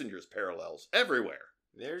 Passengers parallels everywhere.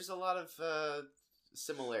 There's a lot of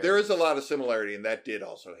similarity. There is a lot of similarity, and that did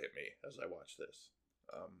also hit me as I watched this.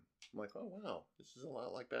 I'm like, oh wow, this is a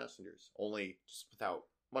lot like Passengers, only just without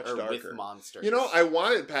much darker. With monsters. I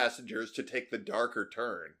wanted Passengers to take the darker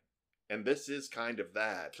turn. And this is kind of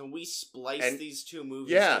that. Can we splice these two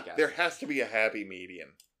movies together? Yeah, there has to be a happy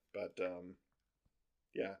medium. But,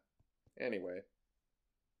 yeah. Anyway.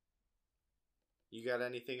 You got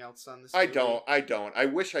anything else on this movie? I don't. I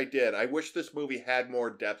wish I did. I wish this movie had more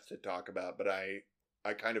depth to talk about, but I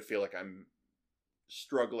kind of feel like I'm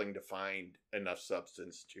struggling to find enough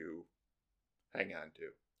substance to hang on to.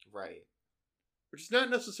 Right. Which is not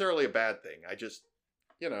necessarily a bad thing. I just,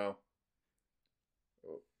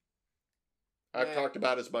 I've talked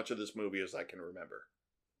about as much of this movie as I can remember.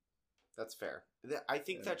 That's fair. I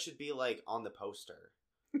think that should be, like, on the poster.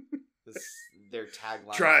 Their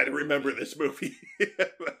tagline. Try to remember this movie.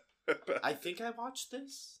 I think I watched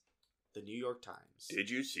this. The New York Times. Did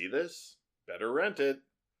you see this? Better rent it.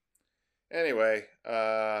 Anyway, you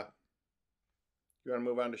want to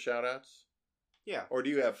move on to shout-outs? Yeah. Or do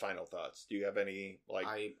you have final thoughts? Do you have any, like...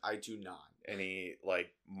 I do not. Any,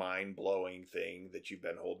 like, mind-blowing thing that you've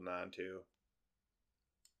been holding on to?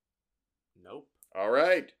 Nope. All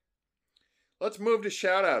right. Let's move to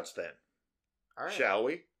shout-outs then. All right. Shall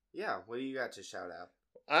we? Yeah. What do you got to shout out?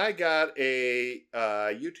 I got a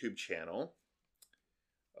YouTube channel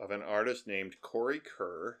of an artist named Corey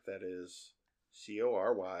Kerr. That is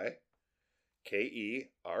Corykerr.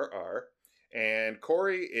 And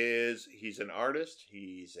Corey he's an artist.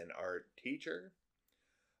 He's an art teacher.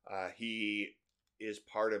 He is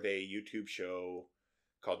part of a YouTube show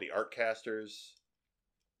called The Artcasters.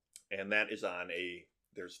 And that is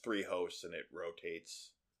there's 3 hosts, and it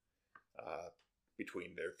rotates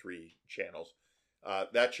between their 3 channels.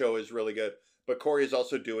 That show is really good. But Corey is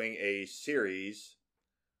also doing a series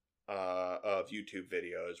of YouTube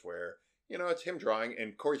videos where, it's him drawing.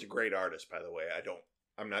 And Corey's a great artist, by the way.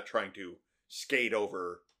 I'm not trying to skate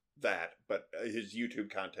over that, but his YouTube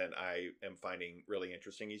content I am finding really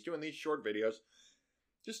interesting. He's doing these short videos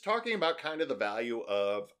just talking about kind of the value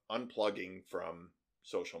of unplugging from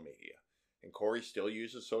social media. And Corey still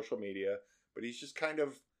uses social media, but he's just kind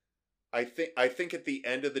of I think at the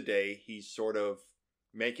end of the day, he's sort of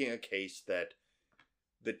making a case that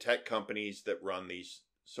the tech companies that run these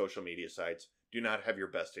social media sites do not have your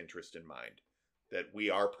best interest in mind. That we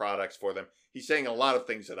are products for them. He's saying a lot of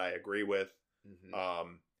things that I agree with.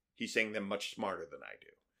 Mm-hmm. He's saying them much smarter than I do.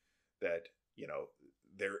 That, you know,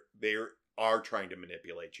 they are trying to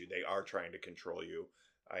manipulate you. They are trying to control you.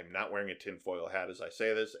 I'm not wearing a tinfoil hat as I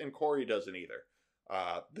say this, and Corey doesn't either.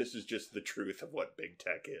 This is just the truth of what big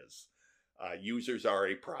tech is. Users are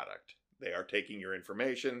a product. They are taking your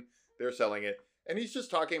information, they're selling it, and he's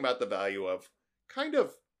just talking about the value of kind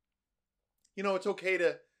of, you know, it's okay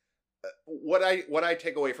to. What I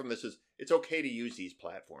take away from this is it's okay to use these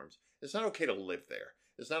platforms. It's not okay to live there.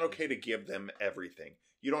 It's not okay to give them everything.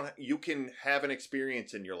 You can have an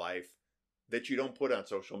experience in your life that you don't put on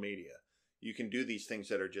social media. You can do these things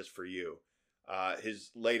that are just for you. His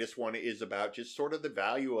latest one is about just sort of the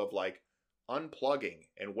value of like unplugging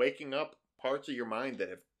and waking up parts of your mind that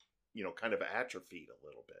have, you know, kind of atrophied a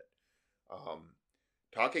little bit.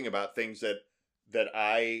 Talking about things that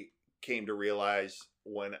I came to realize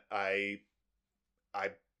when I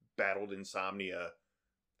battled insomnia.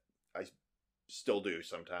 I still do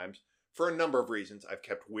sometimes for a number of reasons. I've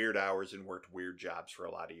kept weird hours and worked weird jobs for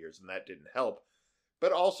a lot of years, and that didn't help.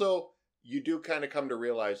 But also, you do kind of come to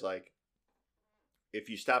realize, like, if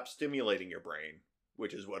you stop stimulating your brain,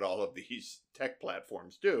 which is what all of these tech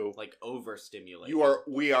platforms do, like overstimulated.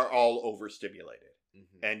 We are all overstimulated,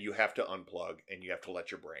 mm-hmm. and you have to unplug and you have to let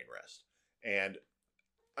your brain rest. And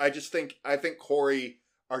I think Corey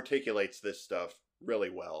articulates this stuff really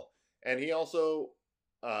well, and he also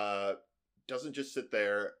doesn't just sit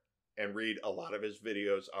there and read. A lot of his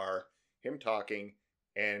videos are him talking,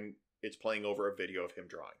 and it's playing over a video of him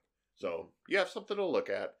drawing. So you have something to look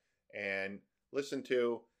at and listen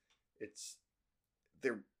to.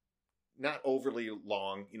 They're not overly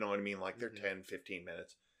long, you know what I mean? Like they're 10, 15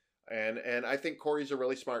 minutes. And I think Corey's a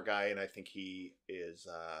really smart guy, and I think he is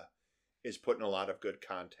putting a lot of good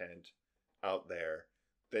content out there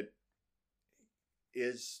that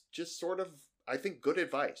is just sort of, I think, good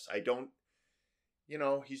advice. I don't, you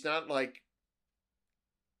know, he's not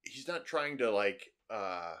trying to like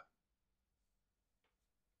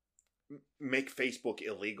make Facebook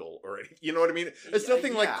illegal or anything. You know what I mean? It's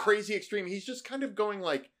nothing like crazy extreme. He's just kind of going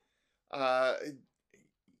like,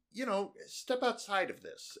 you know, step outside of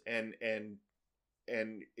this and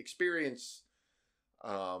experience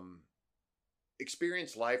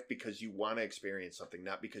life because you want to experience something,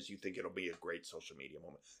 not because you think it'll be a great social media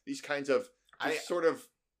moment. These kinds of sort of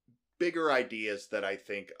bigger ideas that I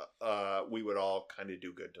think we would all kind of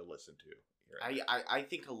do good to listen to. I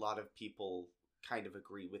think a lot of people kind of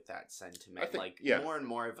agree with that sentiment. More and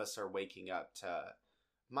more of us are waking up to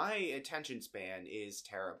my attention span is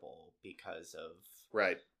terrible because of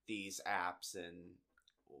these apps and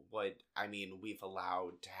what we've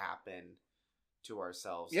allowed to happen to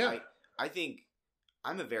ourselves. Yeah. I think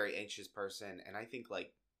I'm a very anxious person, and I think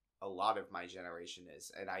like a lot of my generation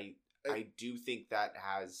is, and I do think that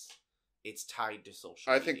it's tied to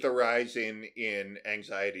social media. I think the rise in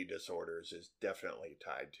anxiety disorders is definitely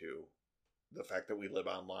tied to the fact that we live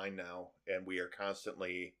online now, and we are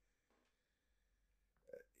constantly.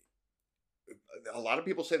 A lot of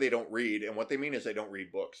people say they don't read, and what they mean is they don't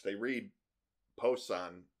read books. They read posts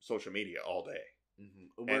on social media all day.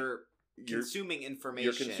 Mm-hmm. We're consuming information.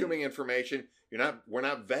 You're consuming information. We're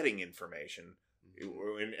not vetting information.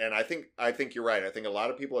 Mm-hmm. And I think you're right. I think a lot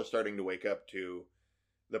of people are starting to wake up to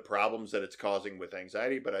the problems that it's causing with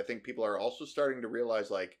anxiety, but I think people are also starting to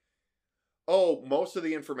realize like, oh, most of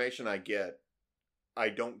the information I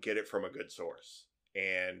don't get it from a good source.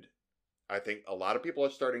 And I think a lot of people are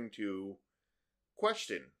starting to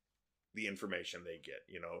question the information they get.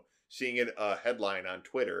 You know, seeing a headline on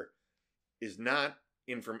Twitter is not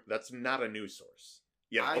that's not a news source.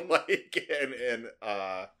 You know,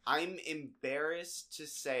 I'm embarrassed to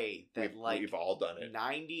say that we've all done it.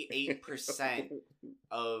 98%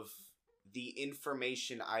 of the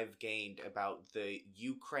information I've gained about the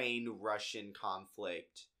Ukraine-Russian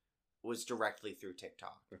conflict was directly through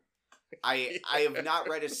TikTok. I have not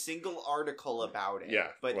read a single article about it. Yeah,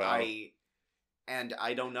 but I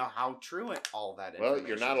don't know how true all that information is. Well,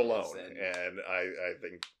 you're not alone, and I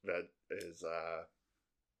think that is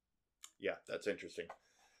that's interesting.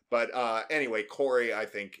 But anyway, Corey, I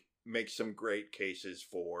think, makes some great cases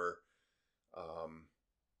for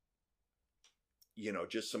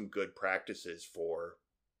just some good practices for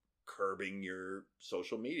curbing your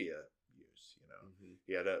social media use. You know, mm-hmm.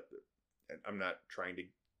 He had and I'm not trying to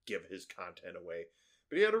give his content away,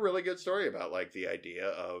 but he had a really good story about like the idea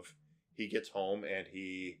of he gets home and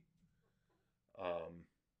he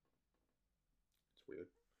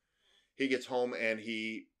he gets home and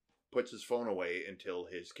he puts his phone away until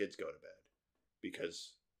his kids go to bed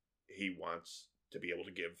because he wants to be able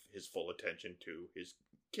to give his full attention to his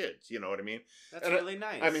kids. You know what I mean? That's really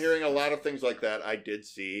nice. I'm hearing a lot of things like that. I did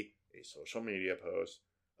see a social media post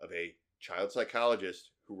of a child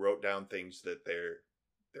psychologist who wrote down things that their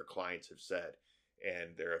clients have said.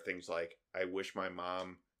 And there are things like, I wish my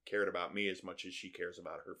mom cared about me as much as she cares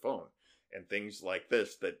about her phone. And things like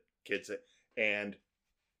this that kids say. And,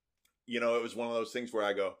 it was one of those things where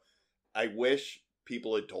I go, I wish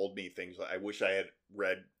people had told me things. I wish I had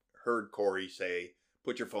heard Corey say,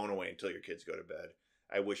 put your phone away until your kids go to bed.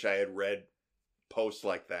 I wish I had read posts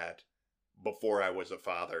like that before I was a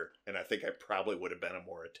father. And I think I probably would have been a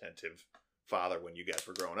more attentive father when you guys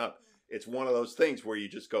were growing up. It's one of those things where you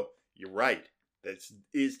just go, you're right. That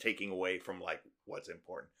is taking away from like what's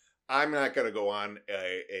important. I'm not going to go on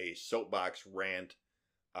a soapbox rant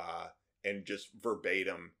and just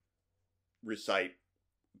verbatim recite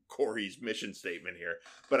Corey's mission statement here.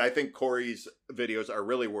 But I think Corey's videos are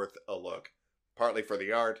really worth a look, partly for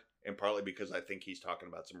the art and partly because I think he's talking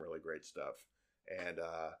about some really great stuff. And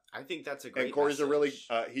I think that's a great And Corey's message.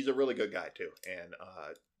 he's a really good guy too. And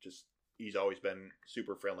he's always been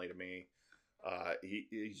super friendly to me.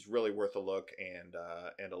 He's really worth a look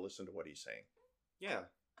and a listen to what he's saying. Yeah.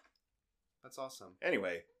 That's awesome.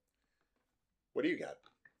 Anyway, what do you got?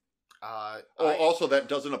 Also, that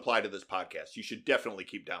doesn't apply to this podcast. You should definitely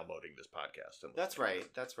keep downloading this podcast. And that's right.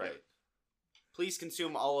 That's right. Yeah. Please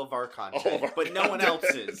consume all of our content, no one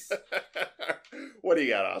else's. What do you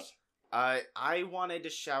got, Oz? I wanted to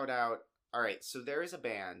shout out. All right, so there is a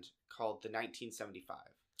band called the 1975.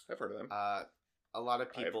 I've heard of them. A lot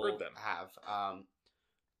of people I've heard them. have.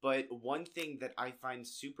 But one thing that I find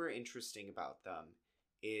super interesting about them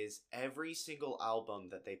is every single album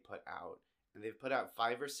that they put out, and they've put out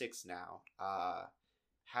 5 or 6 now,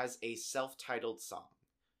 has a self-titled song.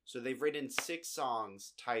 So they've written 6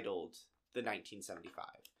 songs titled the 1975.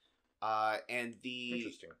 And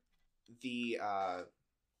the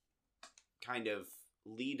kind of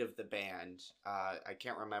lead of the band, I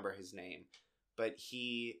can't remember his name, but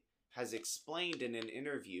he has explained in an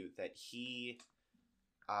interview that he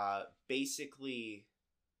basically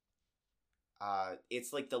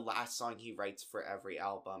it's like the last song he writes for every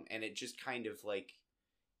album, and it just kind of like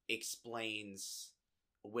explains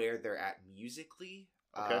where they're at musically.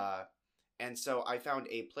 Okay. And so I found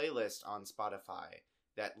a playlist on Spotify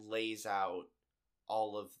that lays out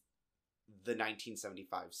all of the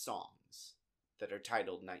 1975 songs that are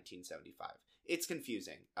titled 1975. It's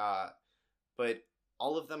confusing, but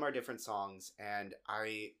all of them are different songs, and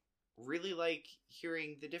I really like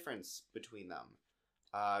hearing the difference between them.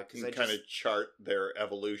 Because I kind of chart their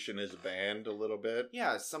evolution as a band a little bit.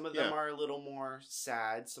 Yeah, some of them are a little more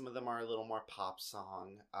sad. Some of them are a little more pop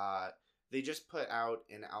song. They just put out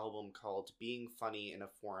an album called Being Funny in a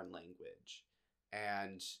Foreign Language.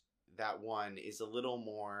 And that one is a little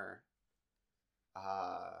more,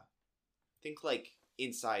 think like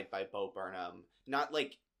Inside by Bo Burnham. Not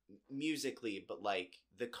like musically, but like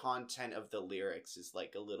the content of the lyrics is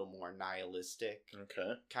like a little more nihilistic.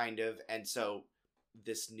 Okay. Kind of. And so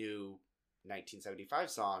this new 1975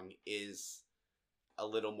 song is a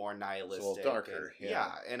little more nihilistic. It's a little darker.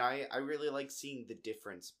 And I really like seeing the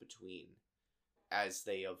difference between as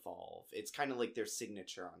they evolve. It's kind of like their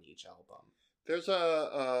signature on each album. There's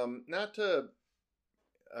a not to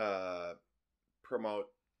promote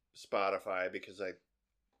Spotify because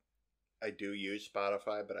I do use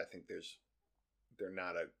Spotify, but I think they're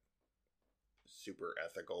not a super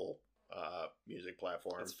ethical music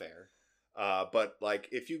platform. That's fair. But like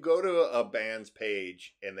if you go to a band's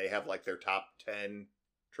page and they have like their top 10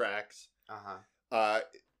 tracks,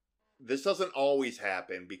 this doesn't always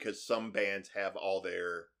happen because some bands have all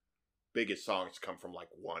their biggest songs come from like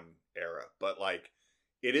one era. But like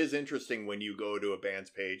it is interesting when you go to a band's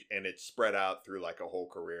page and it's spread out through like a whole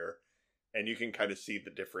career, and you can kind of see the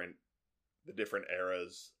different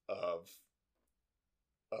eras of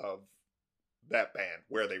that band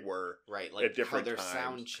where they were, right, like at different how their times.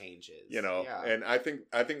 sound changes, and I think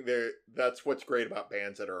that's what's great about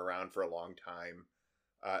bands that are around for a long time,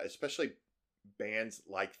 especially bands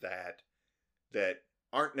like that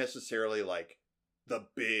aren't necessarily like the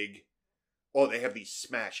big, they have these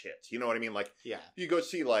smash hits, you know what I mean? Like, you go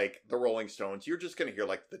see like the Rolling Stones, you're just gonna hear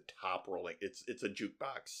like the top rolling, it's a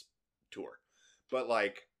jukebox tour. But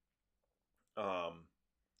like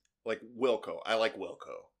Wilco, I like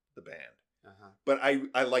Wilco, the band. But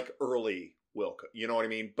I like early Wilco, you know what I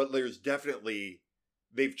mean? But there's definitely,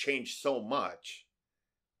 they've changed so much.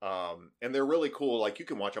 And they're really cool. Like you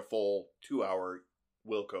can watch a full 2-hour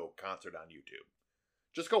Wilco concert on YouTube.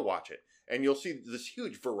 Just go watch it, and you'll see this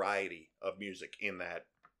huge variety of music in that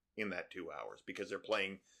 2 hours, because they're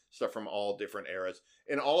playing stuff from all different eras,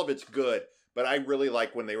 and all of it's good. But I really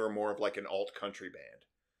like when they were more of like an alt country band.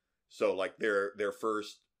 So like their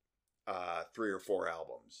first 3 or 4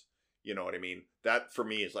 albums, you know what I mean? That for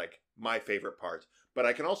me is like my favorite parts. But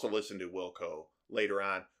I can also listen to Wilco later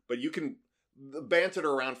on. But the bands that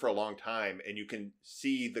are around for a long time, and you can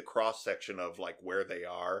see the cross section of like where they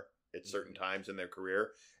are at certain times in their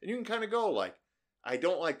career, and you can kind of go like, I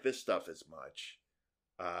don't like this stuff as much.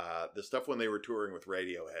 The stuff when they were touring with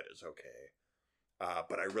Radiohead is okay,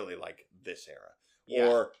 but I really like this era.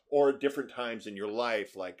 Yeah. Or different times in your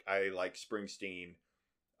life, like I like Springsteen.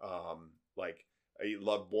 Like I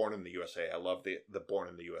love Born in the USA. I love the Born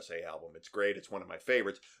in the USA album. It's great. It's one of my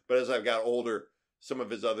favorites. But as I've got older, some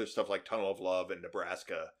of his other stuff like Tunnel of Love and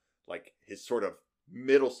Nebraska, like his sort of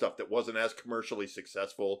middle stuff that wasn't as commercially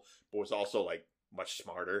successful, but was also like much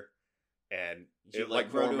smarter and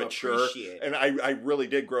like more mature. And I really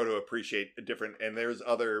did grow to appreciate a different. And there's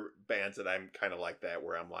other bands that I'm kind of like that,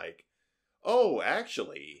 where I'm like, oh,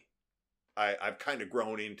 actually, I've kind of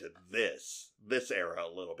grown into this era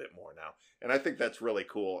a little bit more now. And I think that's really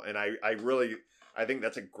cool. And I think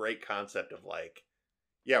that's a great concept of like,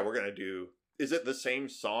 yeah, we're going to do, is it the same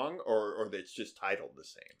song or it's just titled the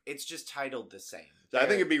same? It's just titled the same. So I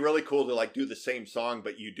think it'd be really cool to like do the same song,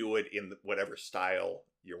 but you do it in whatever style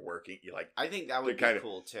you're working. You like, I think that would be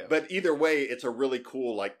cool too. But either way, it's a really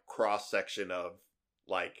cool like cross section of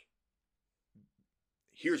like,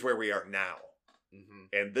 here's where we are now. Mm-hmm.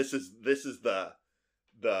 And this is the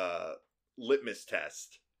litmus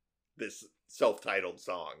test, this self-titled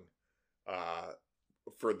song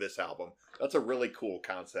for this album. That's a really cool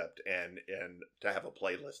concept, and to have a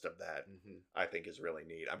playlist of that, I think is really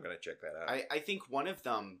neat. I'm gonna check that out. I think one of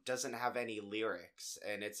them doesn't have any lyrics,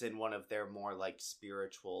 and it's in one of their more like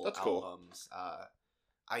spiritual albums.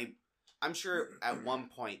 Cool. I'm sure at one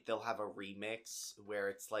point they'll have a remix where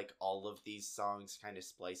it's like all of these songs kind of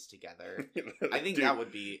spliced together. I think that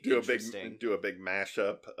would be interesting. Do a big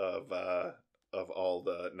mashup of all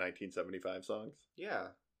the 1975 songs. Yeah,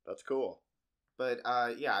 that's cool. But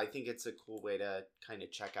yeah, I think it's a cool way to kind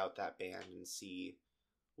of check out that band and see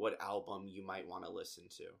what album you might want to listen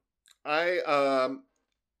to.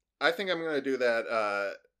 I think I'm going to do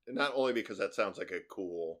that not only because that sounds like a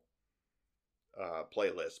cool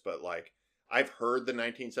playlist, but like I've heard the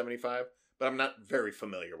 1975, but I'm not very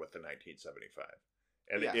familiar with the 1975,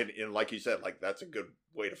 and and like you said, like that's a good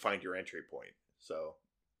way to find your entry point. So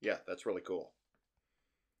yeah, that's really cool.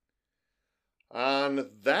 On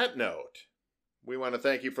that note, we want to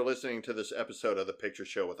thank you for listening to this episode of The Picture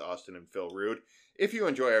Show with Austin and Phil Rude. If you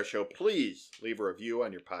enjoy our show, please leave a review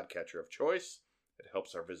on your podcatcher of choice. It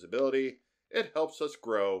helps our visibility. It helps us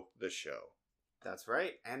grow the show. That's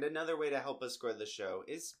right. And another way to help us grow the show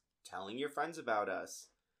is telling your friends about us.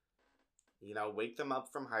 You know, wake them up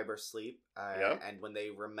from hypersleep. And when they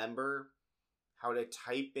remember how to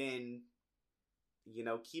type in, you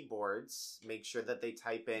know, keyboards, make sure that they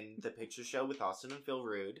type in The Picture Show with Austin and Phil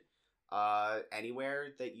Rude anywhere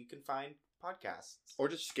that you can find podcasts. Or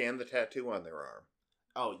just scan the tattoo on their arm.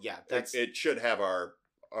 Oh, yeah. It should have our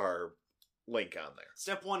link on there.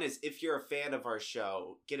 Step one is, if you're a fan of our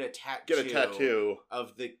show, get a tattoo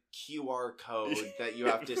of the QR code that you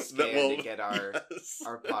have to scan to get our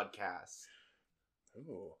podcast.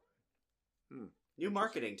 Ooh. New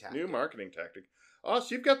marketing tactic. Oh,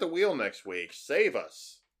 so you've got the wheel next week. Save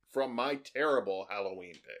us from my terrible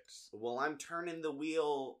Halloween picks. Well, I'm turning the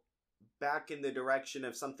wheel back in the direction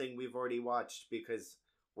of something we've already watched, because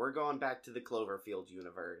we're going back to the Cloverfield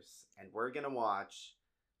universe, and we're going to watch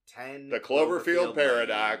 10 The Cloverfield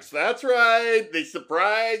Paradox. Lane. That's right. The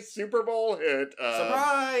surprise Super Bowl hit.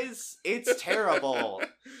 Surprise! It's terrible.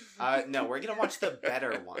 No, we're going to watch the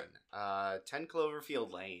better one. 10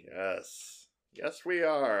 Cloverfield Lane. Yes. Yes, we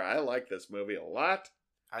are. I like this movie a lot.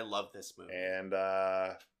 I love this movie. And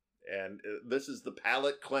this is the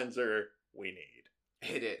palate cleanser we need.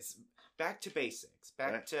 It is. Back to basics.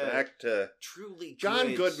 Back to truly John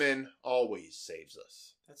good. Goodman always saves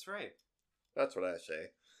us. That's right. That's what I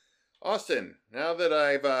say. Austin, now that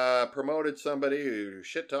I've promoted somebody who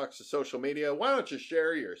shit talks to social media, why don't you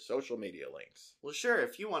share your social media links? Well, sure.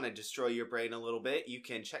 If you want to destroy your brain a little bit, you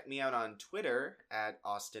can check me out on Twitter at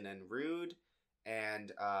Austin and Rude.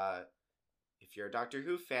 And if you're a Doctor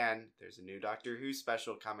Who fan, there's a new Doctor Who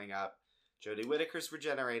special coming up. Jodie Whittaker's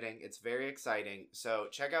regenerating. It's very exciting. So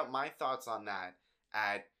check out my thoughts on that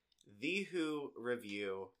at The Who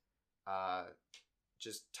Review.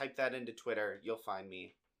 Just type that into Twitter. You'll find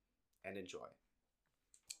me. And enjoy.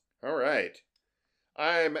 All right.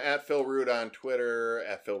 I'm at Phil Rude on Twitter,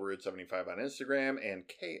 at PhilRude75 on Instagram, and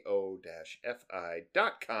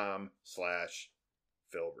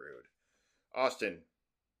ko-fi.com/PhilRude. Austin,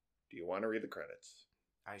 do you want to read the credits?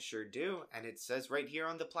 I sure do, and it says right here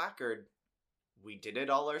on the placard, we did it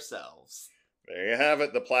all ourselves. There you have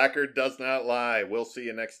it. The placard does not lie. We'll see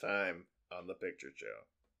you next time on The Picture Show.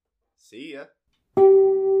 See ya.